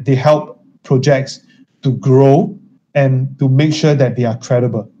is that they help projects to grow and to make sure that they are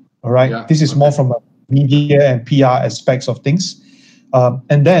credible. All right. This is more from a media and PR aspects of things.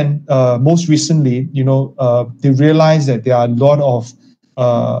 And then most recently, they realized that there are a lot of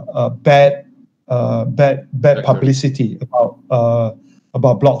bad publicity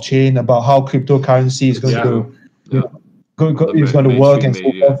about blockchain, about how cryptocurrency is going to work and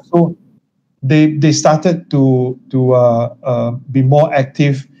so forth. So they started to be more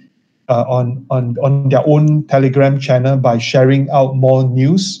active on their own Telegram channel by sharing out more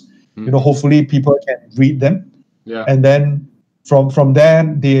news. Hopefully people can read them. And then from there,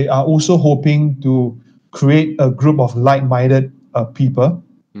 they are also hoping to create a group of like-minded people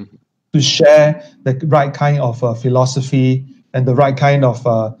to share the right kind of philosophy and the right kind of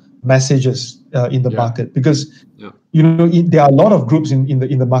messages in the market. Because there are a lot of groups in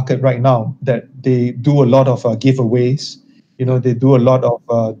the market right now that they do a lot of giveaways. They do a lot of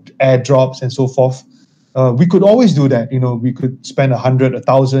airdrops and so forth. We could always do that. We could spend 100,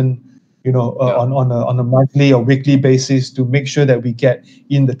 1,000, on a monthly or weekly basis to make sure that we get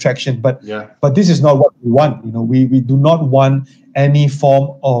in the traction. But this is not what we want. We do not want any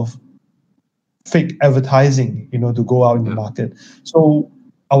form of fake advertising, to go out in the market. So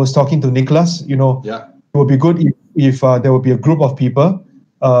I was talking to Nicholas. It would be good if there would be a group of people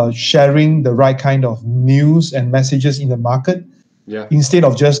sharing the right kind of news and messages in the market, instead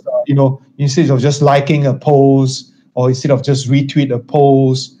of just liking a post, or instead of just retweet a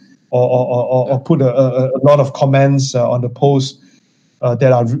post, or put a lot of comments on the post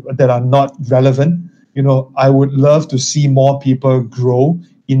that are not relevant. I would love to see more people grow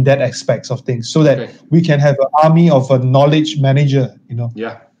in that aspects of things, so that we can have an army of a knowledge manager,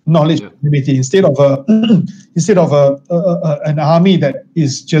 knowledge community, instead of an army that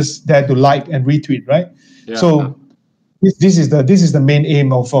is just there to like and retweet, right? So this is the main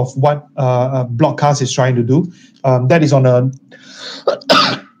aim of what Blockcast is trying to do. That is on a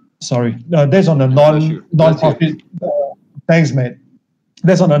that's on a non-profit. Thanks, mate.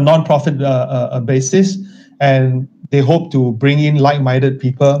 That's on a non-profit basis, and they hope to bring in like-minded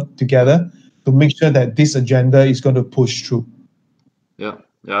people together to make sure that this agenda is going to push through. Yeah,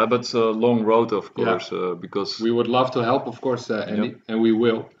 but it's a long road, of course, because we would love to help, of course, Andy, and we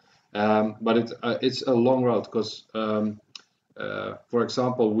will. But it's a long road because, for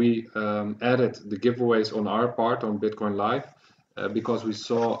example, we added the giveaways on our part on Bitcoin Live because we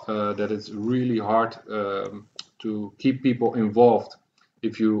saw that it's really hard to keep people involved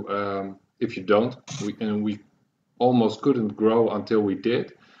if you don't. We almost couldn't grow until we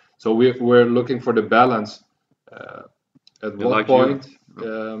did. So we're looking for the balance. At what point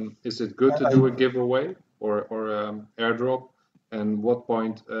is it good to do a giveaway or airdrop, and what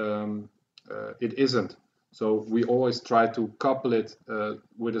point it isn't? So we always try to couple it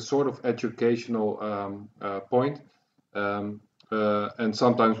with a sort of educational point. And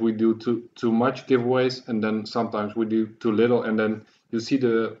sometimes we do too much giveaways, and then sometimes we do too little, and then you see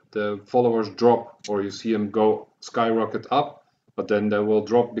the followers drop, or you see them go skyrocket up, but then they will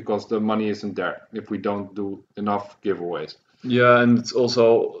drop because the money isn't there if we don't do enough giveaways. Yeah, and it's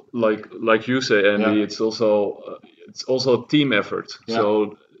also like you say, Andy. It's also a team effort.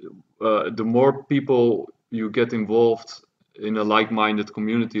 So the more people you get involved in a like-minded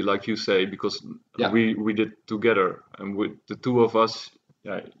community, like you say, because we did together, and with the two of us,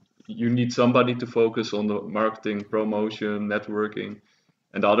 you need somebody to focus on the marketing, promotion, networking,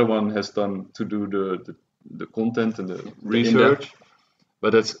 and the other one has done to do the content and the research.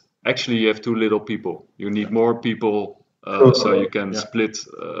 But it's actually, you have too little people. You need more people. So you can split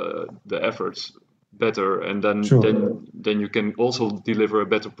the efforts better, and then you can also deliver a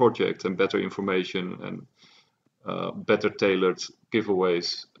better project and better information and better tailored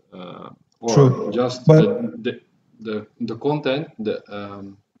giveaways. Or just the content,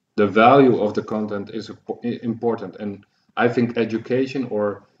 the value of the content is important, and I think education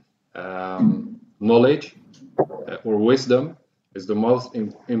or knowledge or wisdom is the most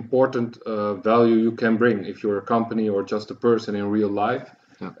important value you can bring if you're a company or just a person in real life.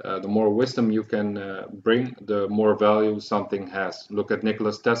 The more wisdom you can bring, the more value something has. Look at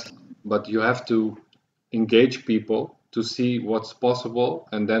Nikola Tesla. But you have to engage people to see what's possible,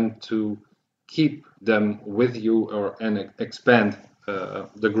 and then to keep them with you and expand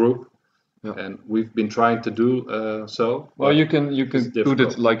the group. And we've been trying to do so. Well, you can put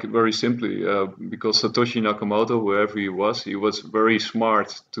it like very simply, because Satoshi Nakamoto, wherever he was very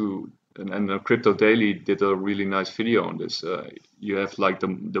smart and Crypto Daily did a really nice video on this. You have like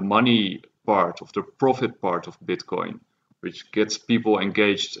the money part of the profit part of Bitcoin, which gets people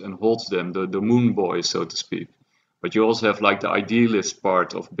engaged and holds them, the moon boys, so to speak. But you also have like the idealist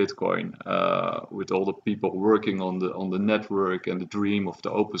part of Bitcoin, with all the people working on the network and the dream of the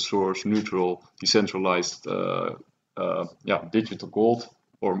open source, neutral, decentralized, digital gold,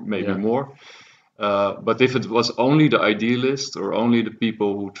 or maybe more. But if it was only the idealist or only the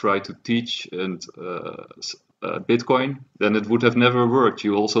people who try to teach and Bitcoin, then it would have never worked.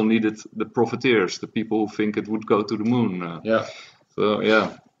 You also needed the profiteers, the people who think it would go to the moon. So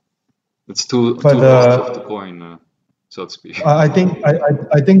yeah, it's two sides of the coin. So to speak. I think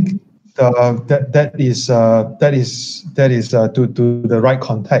that is to the right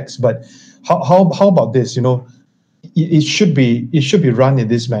context. But how about this? You know, it should be run in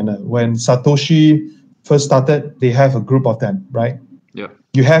this manner. When Satoshi first started, they have a group of them, right? Yeah.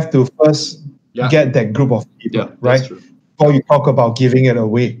 You have to first get that group of people, right? Before you talk about giving it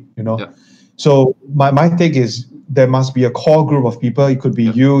away, you know. Yeah. So my take is, there must be a core group of people. It could be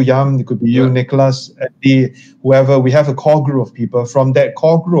you, Jan, it could be you, Nicholas, Andy, whoever. We have a core group of people. From that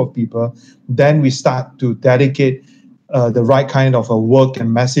core group of people, then we start to dedicate the right kind of work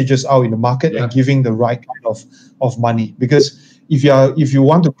and messages out in the market and giving the right kind of money. Because if you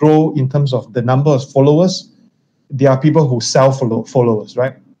want to grow in terms of the number of followers, there are people who sell followers,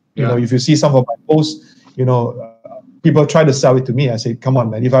 right? You know, if you see some of my posts, you know, people try to sell it to me. I say, come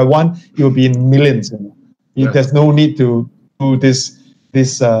on, man, if I want, it will be in millions. You know? There's no need to do this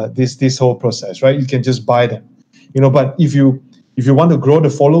whole process, right? You can just buy them, you know. But if you want to grow the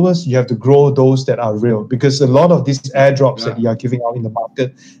followers, you have to grow those that are real, because a lot of these airdrops that you are giving out in the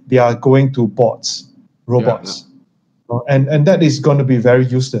market, they are going to robots, and that is going to be very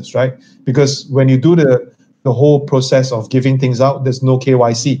useless, right? Because when you do the whole process of giving things out, there's no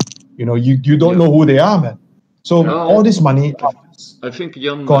KYC. You know, you don't know who they are, man. So all this money, I think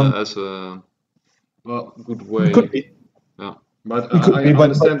Jan has a good way. It could be. Yeah. But I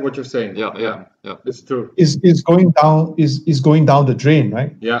understand what you're saying. Yeah. It's true. Is going down the drain,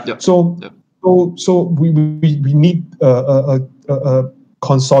 right? So we need a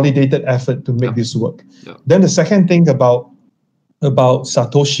consolidated effort to make this work. Then the second thing about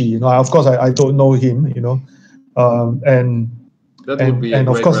Satoshi, you know, of course I don't know him, you know, and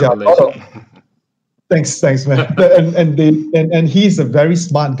of course there are a lot of Thanks, man. and he's a very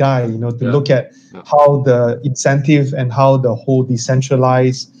smart guy, you know, to look at how the incentive and how the whole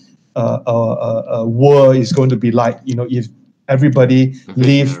decentralized world is going to be like, you know, if everybody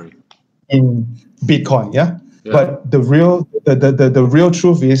live in Bitcoin, But the real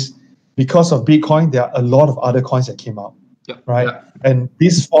truth is, because of Bitcoin, there are a lot of other coins that came out, right? And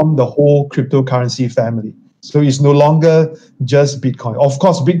this formed the whole cryptocurrency family. So it's no longer just Bitcoin. Of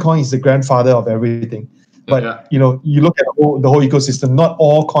course, Bitcoin is the grandfather of everything. But you know, you look at the whole ecosystem. Not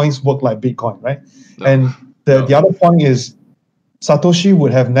all coins work like Bitcoin, right? And the other point is, Satoshi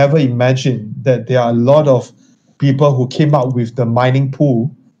would have never imagined that there are a lot of people who came up with the mining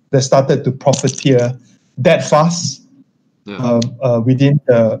pool that started to profiteer that fast within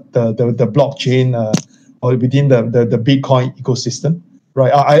the blockchain or within the Bitcoin ecosystem,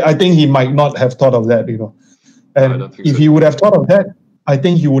 right? I think he might not have thought of that, you know. And if he would have thought of that, I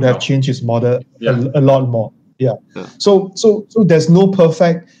think he would have changed his model a lot more. So there's no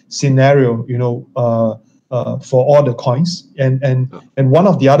perfect scenario, you know, for all the coins. And one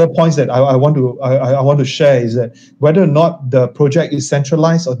of the other points that I want to share is that whether or not the project is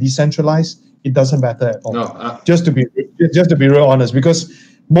centralized or decentralized, it doesn't matter at all. Just to be real honest, because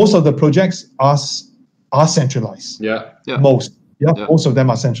most of the projects are centralized. Most of them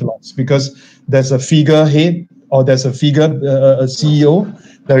are centralized, because there's a figurehead or there's a a CEO.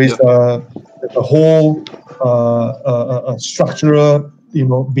 There is a whole structure, you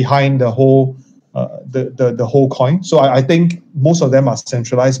know, behind the whole the whole coin. So I think most of them are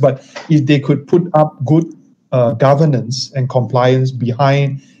centralized. But if they could put up good governance and compliance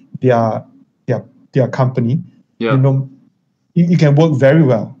behind their company, Yeah. you know, it can work very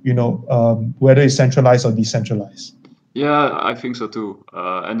well, you know, whether it's centralized or decentralized. Yeah, I think so too,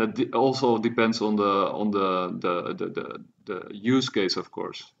 and it also depends on the use case, of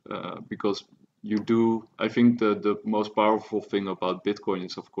course, because you do. I think the most powerful thing about Bitcoin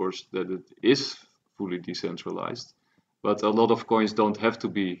is, of course, that it is fully decentralized, but a lot of coins don't have to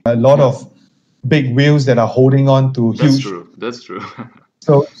be. A lot of big wheels that are holding on to That's huge. true. That's true.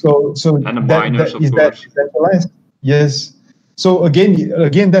 So And the miners, of is that course. decentralized? Yes. So again,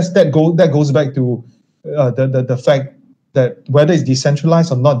 that goes back to the fact that whether it's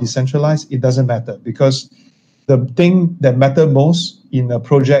decentralized or not decentralized, it doesn't matter, because the thing that matters most in a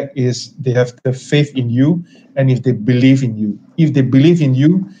project is they have the faith in you, and if they believe in you. If they believe in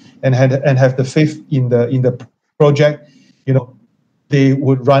you and have the faith in the project, you know, they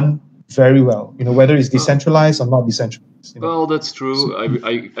would run very well. You know, whether it's decentralized or not decentralized. You know? Well, that's true.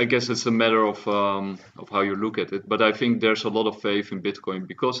 I guess it's a matter of how you look at it. But I think there's a lot of faith in Bitcoin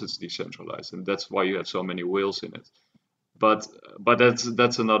because it's decentralized, and that's why you have so many whales in it. But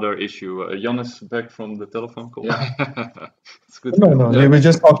that's another issue. Jan is back from the telephone call. Yeah. It's good. No, we were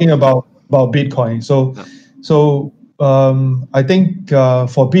just talking about Bitcoin. So I think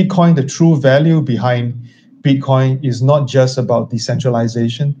for Bitcoin, the true value behind Bitcoin is not just about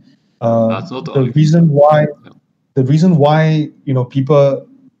decentralization. That's not The reason why you know people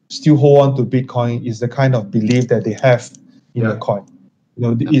still hold on to Bitcoin is the kind of belief that they have in the coin. You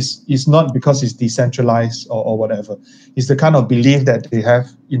know, it's not because it's decentralized or whatever. It's the kind of belief that they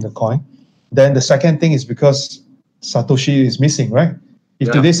have in the coin. Then the second thing is because Satoshi is missing, right? If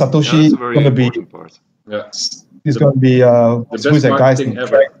today Satoshi is going to be, it's going to be who's that guy's name?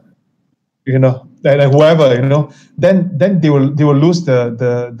 You know, and whoever, you know, then they will lose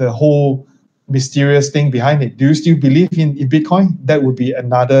the whole mysterious thing behind it. Do you still believe in Bitcoin? That would be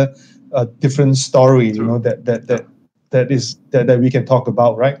another different story, you know, that we can talk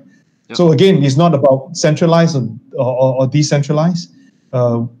about, right? Yep. So again, it's not about centralized or decentralized.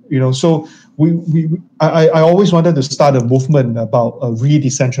 You know, so I always wanted to start a movement about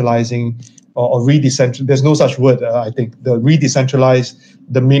re-decentralizing or re-decentral. There's no such word. I think the re-decentralize,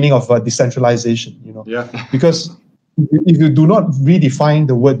 the meaning of decentralization. You know, because if you do not redefine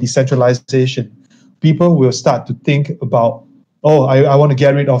the word decentralization, people will start to think about, oh, I want to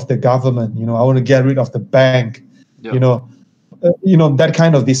get rid of the government. You know, I want to get rid of the bank. You know, that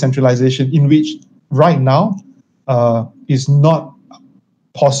kind of decentralization, in which right now is not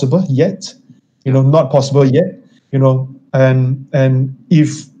possible yet. You know, not possible yet. You know, and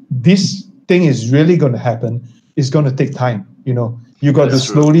if this thing is really going to happen, it's going to take time. You know, you got to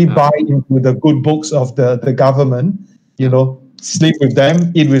slowly buy into the good books of the government. You know, sleep with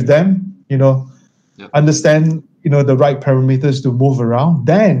them, eat with them. You know, understand, you know, the right parameters to move around.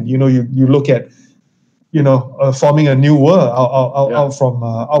 Then, you know, you look at, you know, forming a new world out from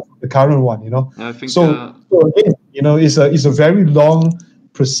the current one. You know, I think so again, you know, it's a very long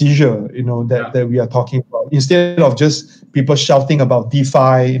procedure, you know, that we are talking about. Instead of just people shouting about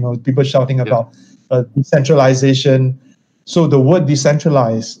DeFi, you know, people shouting about decentralization. So the word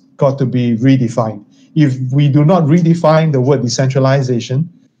decentralized got to be redefined. If we do not redefine the word decentralization,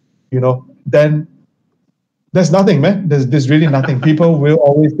 you know, then there's nothing, man. There's really nothing. People will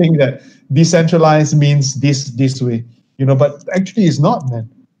always think that decentralized means this way, you know, but actually it's not, man.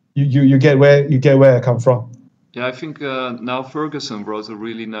 You get where I come from. Yeah, I think now Ferguson wrote a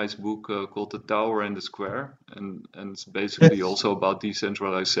really nice book called The Tower and the Square, and it's basically also about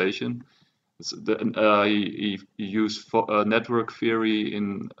decentralization. He used network theory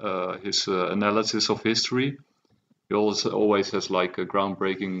in his analysis of history. He always has like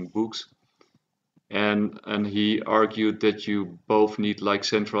groundbreaking books, and he argued that you both need like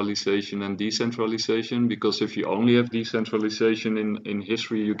centralization and decentralization, because if you only have decentralization in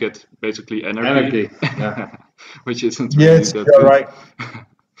history, you get basically anarchy. Which isn't really that good. Right.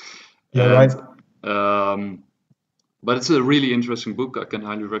 You're right. But it's a really interesting book. I can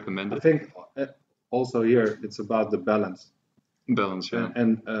highly recommend it. I think also here it's about the balance.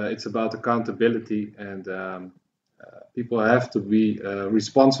 And it's about accountability, and people have to be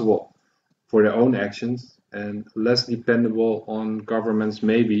responsible for their own actions and less dependable on governments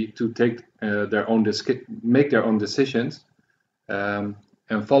maybe to take make their own decisions.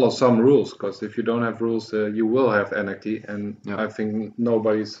 And follow some rules, because if you don't have rules, you will have anarchy, and I think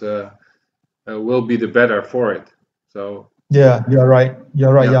nobody's will be the better for it. So you're right,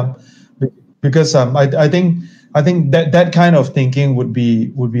 Jan. Because I think that kind of thinking would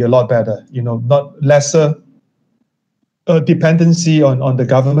be a lot better. You know, not lesser dependency on the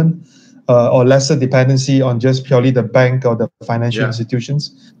government, or lesser dependency on just purely the bank or the financial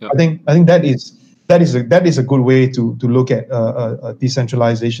institutions. I think that is that is a good way to look at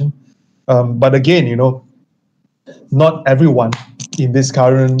decentralization. But again, not everyone in this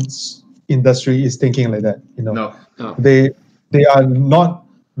current industry is thinking like that. No. They are not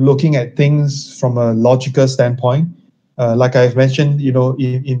looking at things from a logical standpoint. Like I've mentioned,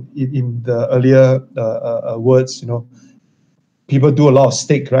 in the earlier words, people do a lot of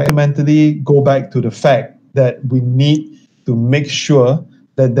stake, right? Fundamentally, go back to the fact that we need to make sure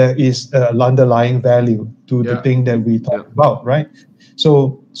that there is an underlying value to the thing that we talk about, right?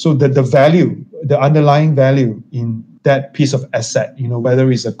 So the value, the underlying value in that piece of asset,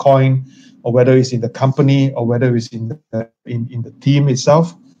 whether it's a coin or whether it's in the company or whether it's in the team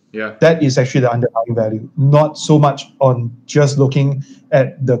itself, that is actually the underlying value, not so much on just looking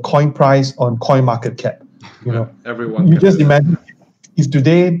at the coin price on coin market cap. Everyone. You just imagine if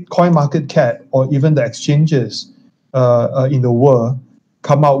today coin market cap or even the exchanges in the world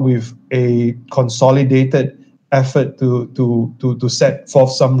come out with a consolidated effort to set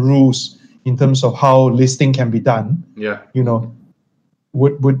forth some rules in terms of how listing can be done.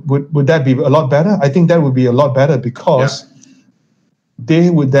 Would that be a lot better? I think that would be a lot better because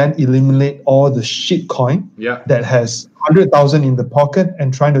they would then eliminate all the shit coin that has 100,000 in the pocket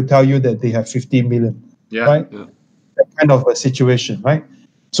and trying to tell you that they have 50 million. Right? That kind of a situation, right?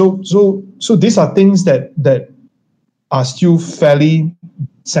 So these are things that are still fairly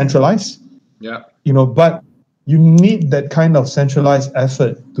centralized. But you need that kind of centralized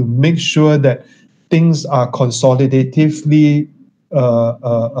effort to make sure that things are consolidatively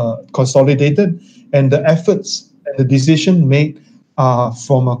consolidated, and the efforts and the decision made are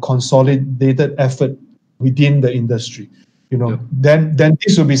from a consolidated effort within the industry. Then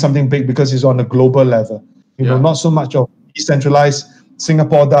this will be something big because it's on a global level. Not so much of decentralized.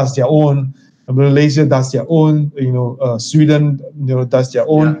 Singapore does their own, Malaysia does their own, Sweden does their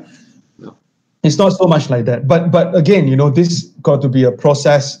own. It's not so much like that. But again, this got to be a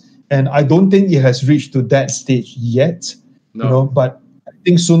process, and I don't think it has reached to that stage yet. But I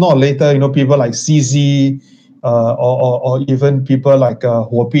think sooner or later, people like CZ or even people like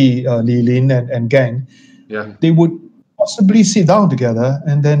Huopi, Li Lin and gang, they would possibly sit down together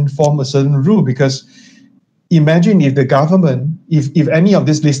and then form a certain rule. Because imagine if the government, if any of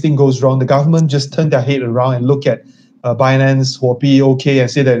this listing goes wrong, the government just turn their head around and look at Binance, Huopi, OK,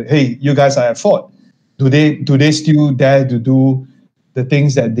 and say that, hey, you guys are at fault. Do they still dare to do the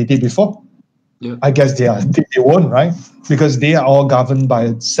things that they did before? I guess they won't, right? Because they are all governed by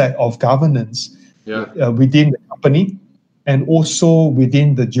a set of governance within the company and also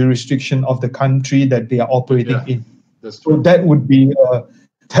within the jurisdiction of the country that they are operating in. So that would be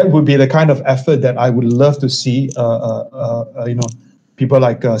the kind of effort that I would love to see. People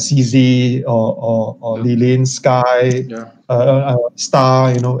like CZ or Li Lin, Sky,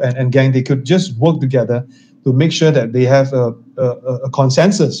 Star, and gang, they could just work together to make sure that they have a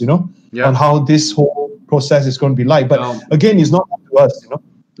consensus, on how this whole process is going to be like. But again, it's not up to us,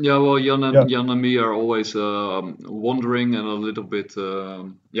 Yeah, well, Jan and me are always wondering and a little bit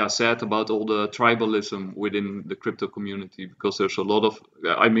sad about all the tribalism within the crypto community, because there's a lot of,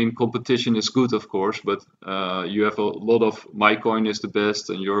 competition is good, of course, but you have a lot of my coin is the best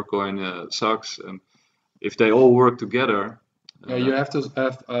and your coin sucks, and if they all work together, you have to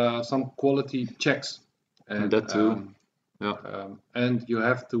have some quality checks, and that too. And you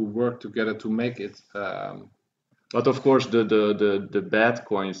have to work together to make it. But of course, the bad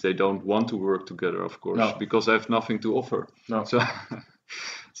coins, they don't want to work together, of course, because they have nothing to offer.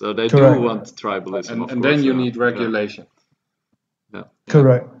 So they do want tribalism, and then you need regulation.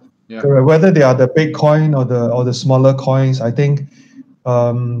 Correct. Whether they are the big coin or the smaller coins, I think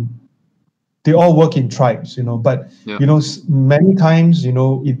they all work in tribes, but many times,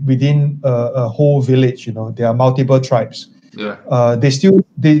 within a whole village, there are multiple tribes. They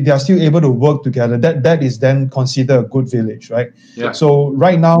are still able to work together. That is then considered a good village, right? So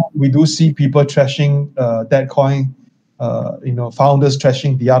right now we do see people trashing that coin, founders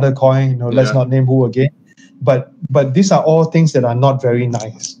trashing the other coin. Let's not name who again, but these are all things that are not very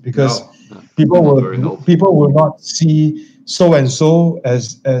nice, because people will not see so and so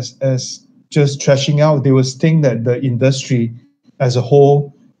as just trashing out. They will think that the industry as a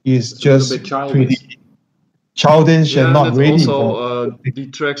whole is just pretty childish and not ready. Also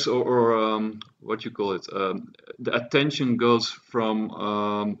detracts or what you call it. The attention goes from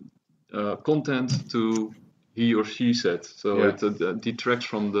content to he or she said. So it detracts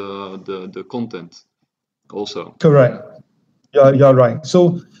from the content also. Correct. You're right.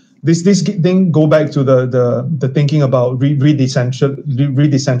 So this thing go back to the thinking about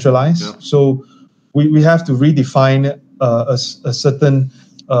redecentralize. So we have to redefine a certain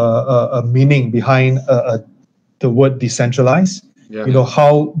meaning behind the word decentralized. Yeah. You know,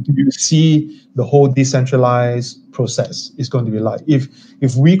 how do you see the whole decentralized process is going to be like?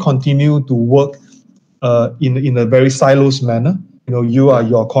 If we continue to work in a very silos manner, you know, you are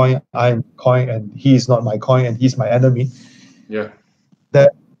your coin, I'm coin, and he is not my coin, and he's my enemy. Yeah.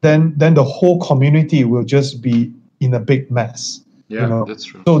 Then the whole community will just be in a big mess. Yeah, you know? That's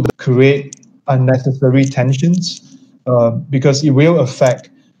true. So create unnecessary tensions because it will affect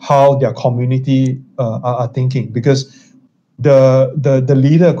how their community are thinking. Because the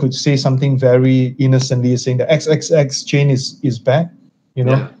leader could say something very innocently, saying the XXX chain is bad, you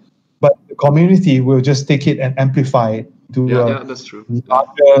know, but the community will just take it and amplify it to that's true.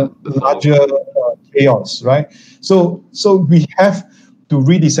 larger chaos, right? So we have to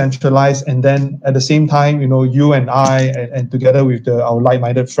re-decentralize, and then at the same time, you know, you and I, and together with our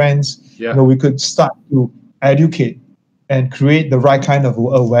like-minded friends, you know, we could start to educate and create the right kind of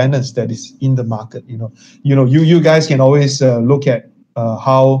awareness that is in the market. You guys can always look at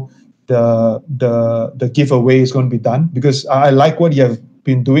how the giveaway is going to be done, because I like what you have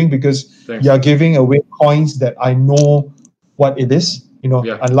been doing, because you are giving away coins that I know what it is. You know,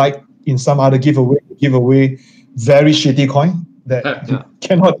 unlike in some other giveaway, give away very shitty coin that you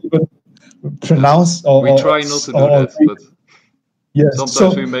cannot even pronounce. We try not to do that, but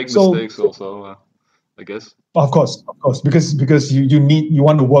sometimes we make mistakes also. I guess. Of course, because you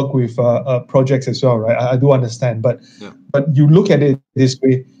want to work with projects as well, right? I do understand, but you look at it this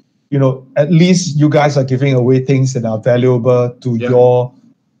way, you know, at least you guys are giving away things that are valuable to your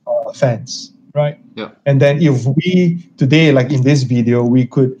fans, right? Yeah. And then if we today, like in this video, we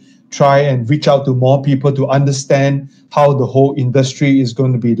could try and reach out to more people to understand how the whole industry is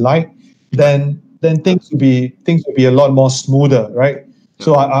going to be like, then things will be a lot more smoother, right?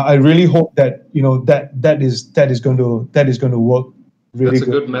 So I really hope that, you know, that is going to work really That's a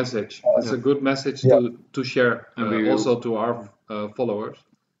good. good message. That's a good message to share also to our followers.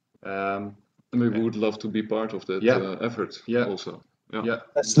 And we would love to be part of that effort also. Yeah.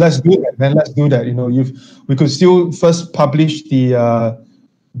 Let's do that, man. Let's do that. You know, we could still first publish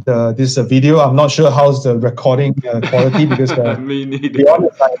this video. I'm not sure how's the recording quality, because me neither. To be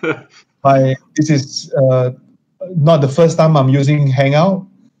honest, this is not the first time I'm using Hangout,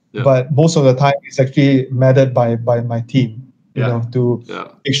 but most of the time it's actually managed by my team, you know, to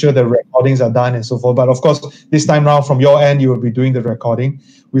make sure the recordings are done and so forth. But of course, this time around from your end, you will be doing the recording.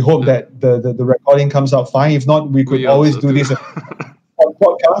 We hope that the recording comes out fine. If not, we could always do this on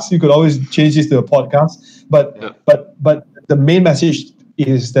podcast. You could always change this to a podcast. But the main message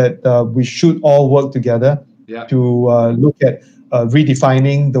is that we should all work together to look at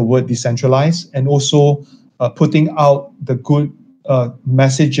redefining the word decentralized, and also putting out the good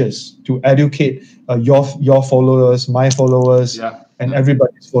messages to educate your followers, my followers, and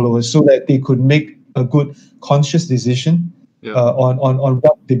everybody's followers, so that they could make a good conscious decision on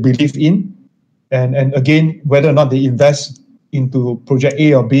what they believe in, and again, whether or not they invest into project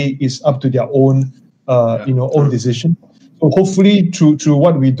A or B is up to their own own decision. So hopefully through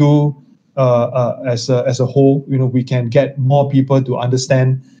what we do as a whole, you know, we can get more people to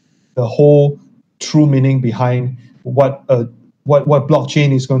understand the whole true meaning behind what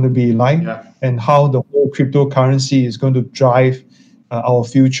blockchain is going to be like, and how the whole cryptocurrency is going to drive our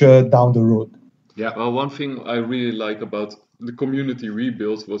future down the road. Yeah. Well, one thing I really like about the community we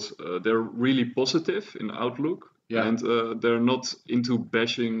built was they're really positive in outlook, and they're not into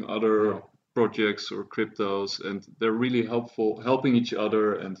bashing other projects or cryptos, and they're really helping each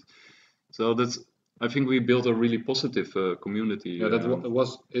other, and so I think we built a really positive community. Yeah, that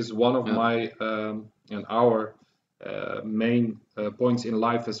is one of my and our main points in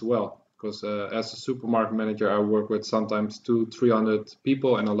life as well. Because as a supermarket manager, I work with sometimes 200-300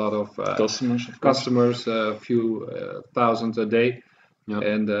 people and a lot of customers, a few thousand a day,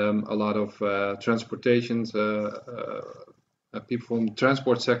 and a lot of transportations, people from the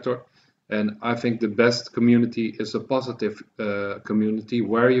transport sector. And I think the best community is a positive community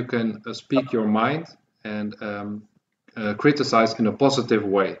where you can speak your mind and criticize in a positive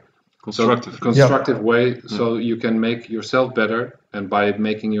way. Constructive way, so you can make yourself better, and by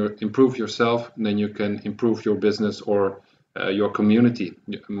making improve yourself, then you can improve your business or your community.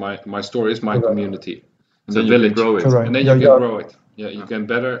 My store is my community. It's a village. Grow it. And then you can grow it. You can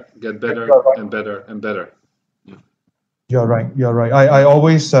get better and better and better. You're right. I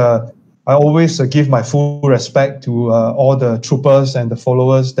always give my full respect to all the troopers and the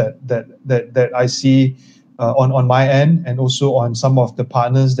followers that I see on my end, and also on some of the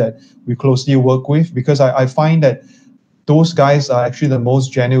partners that we closely work with, because I find that those guys are actually the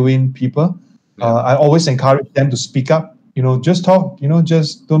most genuine people. I always encourage them to speak up just talk.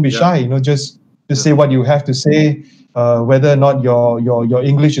 Just don't be shy. Just say what you have to say. Whether or not your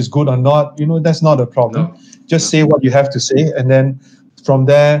English is good or not, that's not a problem. No. Just say what you have to say, and then from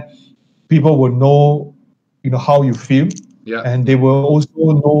there, people will know, how you feel, and they will also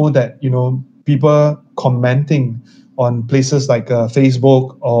know that people commenting on places like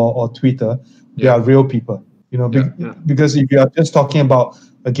Facebook or Twitter, they are real people. Because if you are just talking about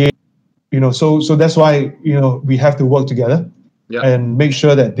again, so that's why we have to work together and make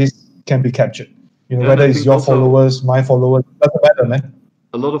sure that this can be captured. Whether it's your followers, my followers, doesn't matter, man.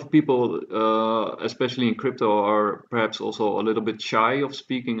 A lot of people, especially in crypto, are perhaps also a little bit shy of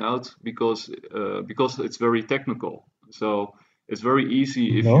speaking out because it's very technical. So it's very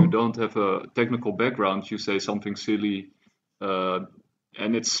easy if you don't have a technical background, you say something silly,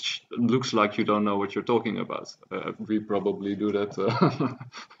 and it looks like you don't know what you're talking about. We probably do that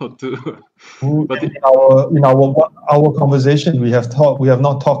too. But in our conversation, we have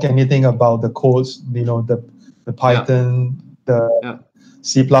not talked anything about the codes, the Python, the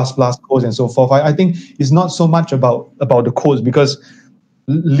C++ codes and so forth. I think it's not so much about the codes, because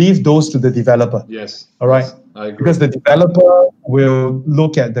leave those to the developer. Yes. All right. Yes, I agree. Because the developer will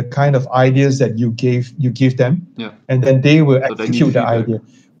look at the kind of ideas that you give them, and then they will execute the idea.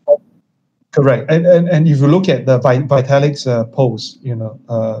 Correct. And if you look at the Vitalik's post,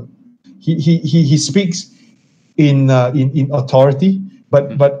 he speaks in authority,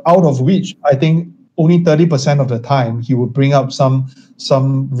 but out of which I think only 30% of the time he will bring up some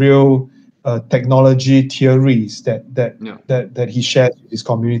real technology theories that he shares with his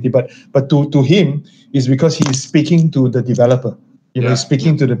community. But to him is because he is speaking to the developer. He's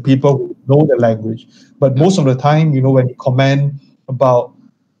speaking to the people who know the language. But most of the time, when you comment about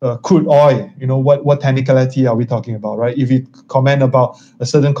crude oil, what technicality are we talking about, right? If you comment about a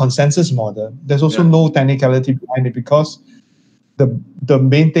certain consensus model, there's also no technicality behind it, because the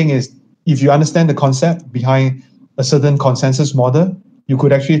main thing is, if you understand the concept behind a certain consensus model, you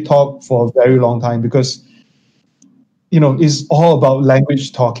could actually talk for a very long time, because it's all about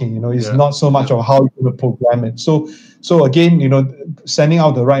language talking. It's not so much of how you program it. So again, sending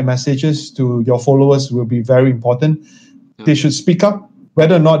out the right messages to your followers will be very important. They should speak up,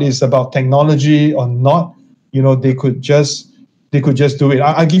 whether or not it's about technology or not. They could just do it.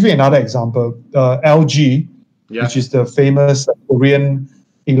 I'll give you another example. LG, which is the famous Korean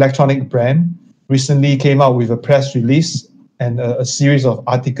electronic brand, recently came out with a press release and a series of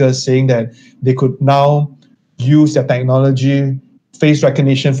articles saying that they could now use their technology, face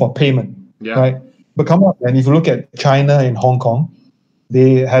recognition, for payment. Right? But come on, and if you look at China and Hong Kong,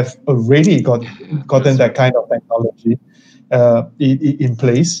 they have already gotten that kind of technology in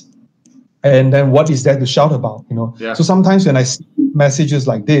place. And then what is there to shout about? So sometimes when I see messages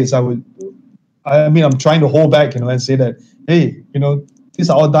like this, I'm trying to hold back, and say that, hey, these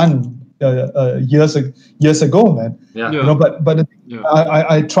are all done years ago, man. But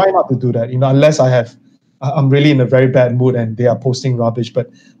I try not to do that, unless I'm really in a very bad mood and they are posting rubbish.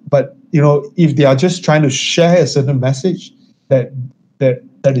 But if they are just trying to share a certain message that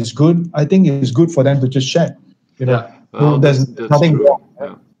is good, I think it is good for them to just share. There's nothing wrong.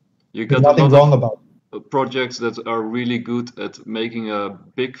 Yeah. You There's get nothing wrong about it. Projects that are really good at making a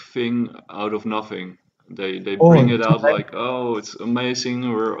big thing out of nothing. They bring it out like, oh, it's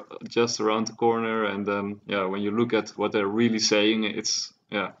amazing, we're just around the corner, and then when you look at what they're really saying, it's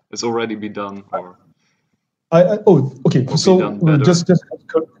already been done. Or okay. So just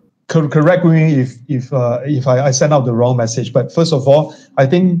correct me if I send out the wrong message. But first of all, I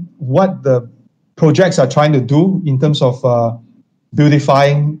think what the projects are trying to do in terms of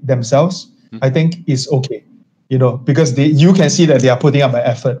beautifying themselves, I think is okay. Because you can see that they are putting up an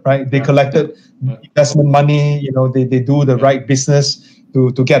effort, right? They collected investment money. They do the right business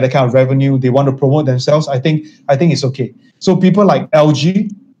to get the kind of revenue. They want to promote themselves. I think it's okay. So people like LG,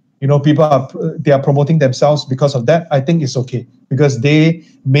 they are promoting themselves because of that. I think it's okay, because they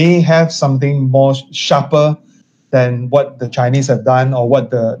may have something more sharper than what the Chinese have done or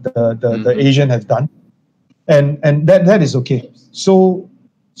what the Asian have done, and that is okay. So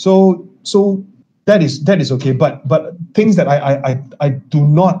that is okay. But things that I do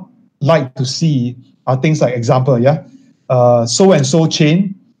not like to see are things like, example, so and so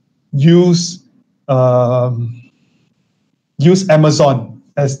chain use Amazon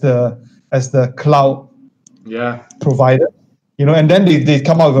as the cloud provider, and then they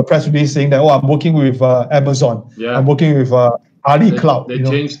come out with a press release saying that, oh, I'm working with Amazon, I'm working with Ali Cloud. They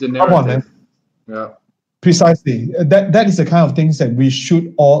changed the narrative. Come on, man. Precisely. That is the kind of things that we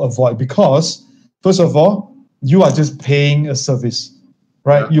should all avoid, because first of all, you are just paying a service.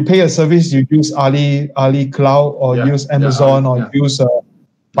 right? You pay a service, you use Ali Cloud or use Amazon or use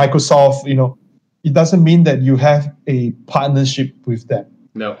Microsoft. It doesn't mean that you have a partnership with them.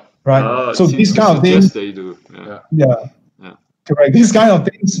 No. Right. So these kind of things. They do. Yeah. Correct. These kind of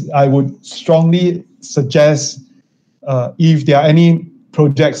things, I would strongly suggest, if there are any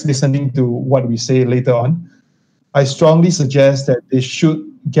projects listening to what we say later on, I strongly suggest that they should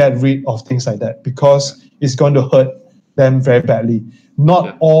get rid of things like that, because it's going to hurt them very badly.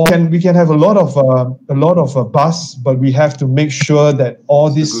 Not all we can have a lot of buzz, but we have to make sure that all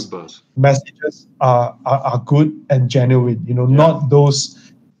these messages are good and genuine. Not those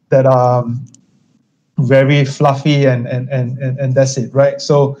that are very fluffy and that's it, right?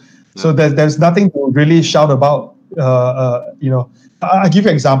 So there's nothing to really shout about. I'll give you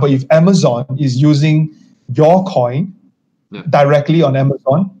an example. If Amazon is using your coin directly on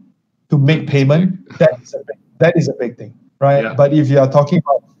Amazon to make payment, that is a big thing, right? But if you are talking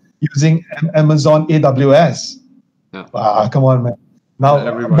about using Amazon AWS, come on, man. Now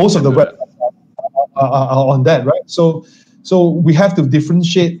most of the websites are on that, right? So we have to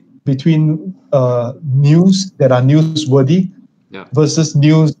differentiate between news that are newsworthy versus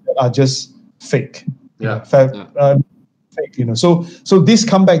news that are just fake. Fake. So this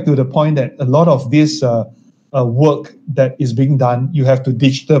come back to the point that a lot of this work that is being done, you have to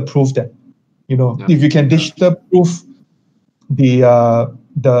digital proof them. If you can digital proof the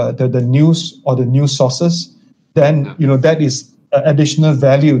news or the news sources, then that is additional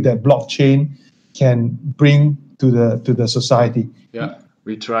value that blockchain can bring to the society.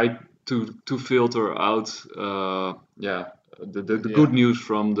 We try to filter out the good news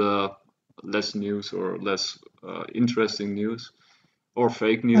from the less news or less interesting news, or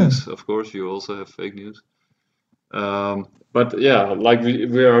fake news. Of course, you also have fake news. But like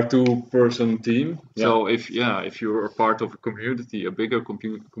we are a 2-person team. So if you're a part of a community, a bigger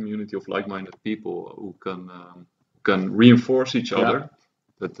community of like-minded people who can reinforce each other,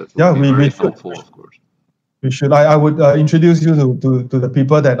 that would be very helpful, of course. We should. I would introduce you to the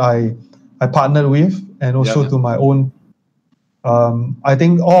people that I partnered with, and also to my own. I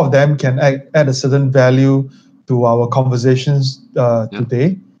think all of them can add a certain value to our conversations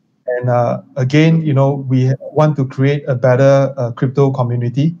today. And again, we want to create a better crypto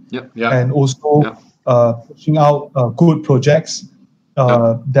community, and also pushing out good projects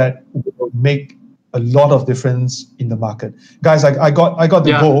that will make a lot of difference in the market. Guys, I got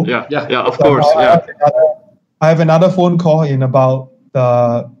to go. Of course. I have another phone call in about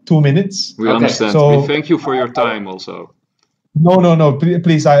 2 minutes. We understand. So we thank you for your time also. No.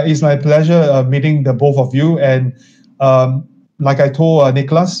 Please, it's my pleasure meeting the both of you. And like I told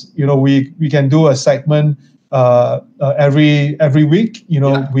Nicholas, we can do a segment every week.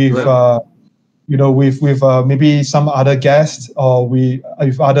 With maybe some other guests, or with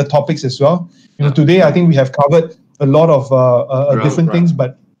other topics as well. Today I think we have covered a lot of different things,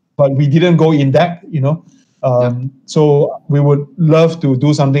 but we didn't go in depth. So we would love to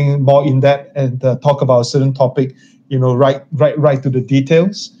do something more in depth and talk about a certain topic, right to the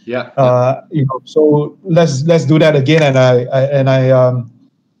details. So let's do that again. And I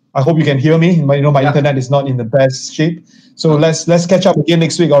hope you can hear me. My internet is not in the best shape. So let's catch up again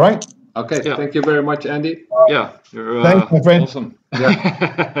next week. All right. Okay. Thank you very much, Andy. You're thanks, my friend. Awesome.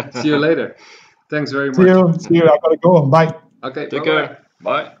 See you later. Thanks very much. See you. I gotta go. Bye. Okay. Take care.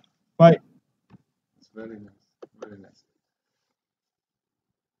 Bye. Bye. Very nice. Very nice.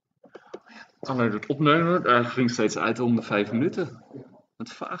 Het opnemen ging steeds uit om de 5 minuten. Wat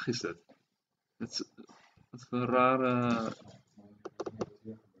vaag is dat? Wat voor rare...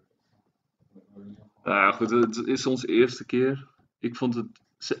 Nou goed, het is onze eerste keer. Ik vond het...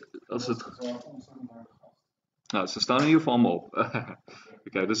 Nou, ze staan in ieder geval allemaal op.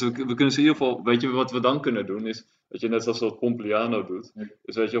 Oké, dus we kunnen ze in ieder geval... Weet je wat we dan kunnen doen is... Weet je, net zoals wat Pompliano doet.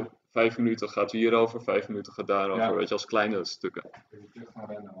 Dus weet je, 5 minuten gaat hierover, 5 minuten gaat daarover. Weet je, als kleine stukken.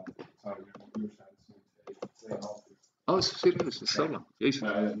 Oh, is serieus? Dat is zo lang. Jezus.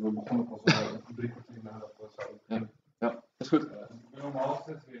 We begonnen pas 3 kwartier nadat we zo. Ja, dat is goed. Om 6:30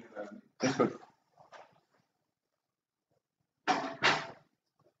 weer. Dat is goed.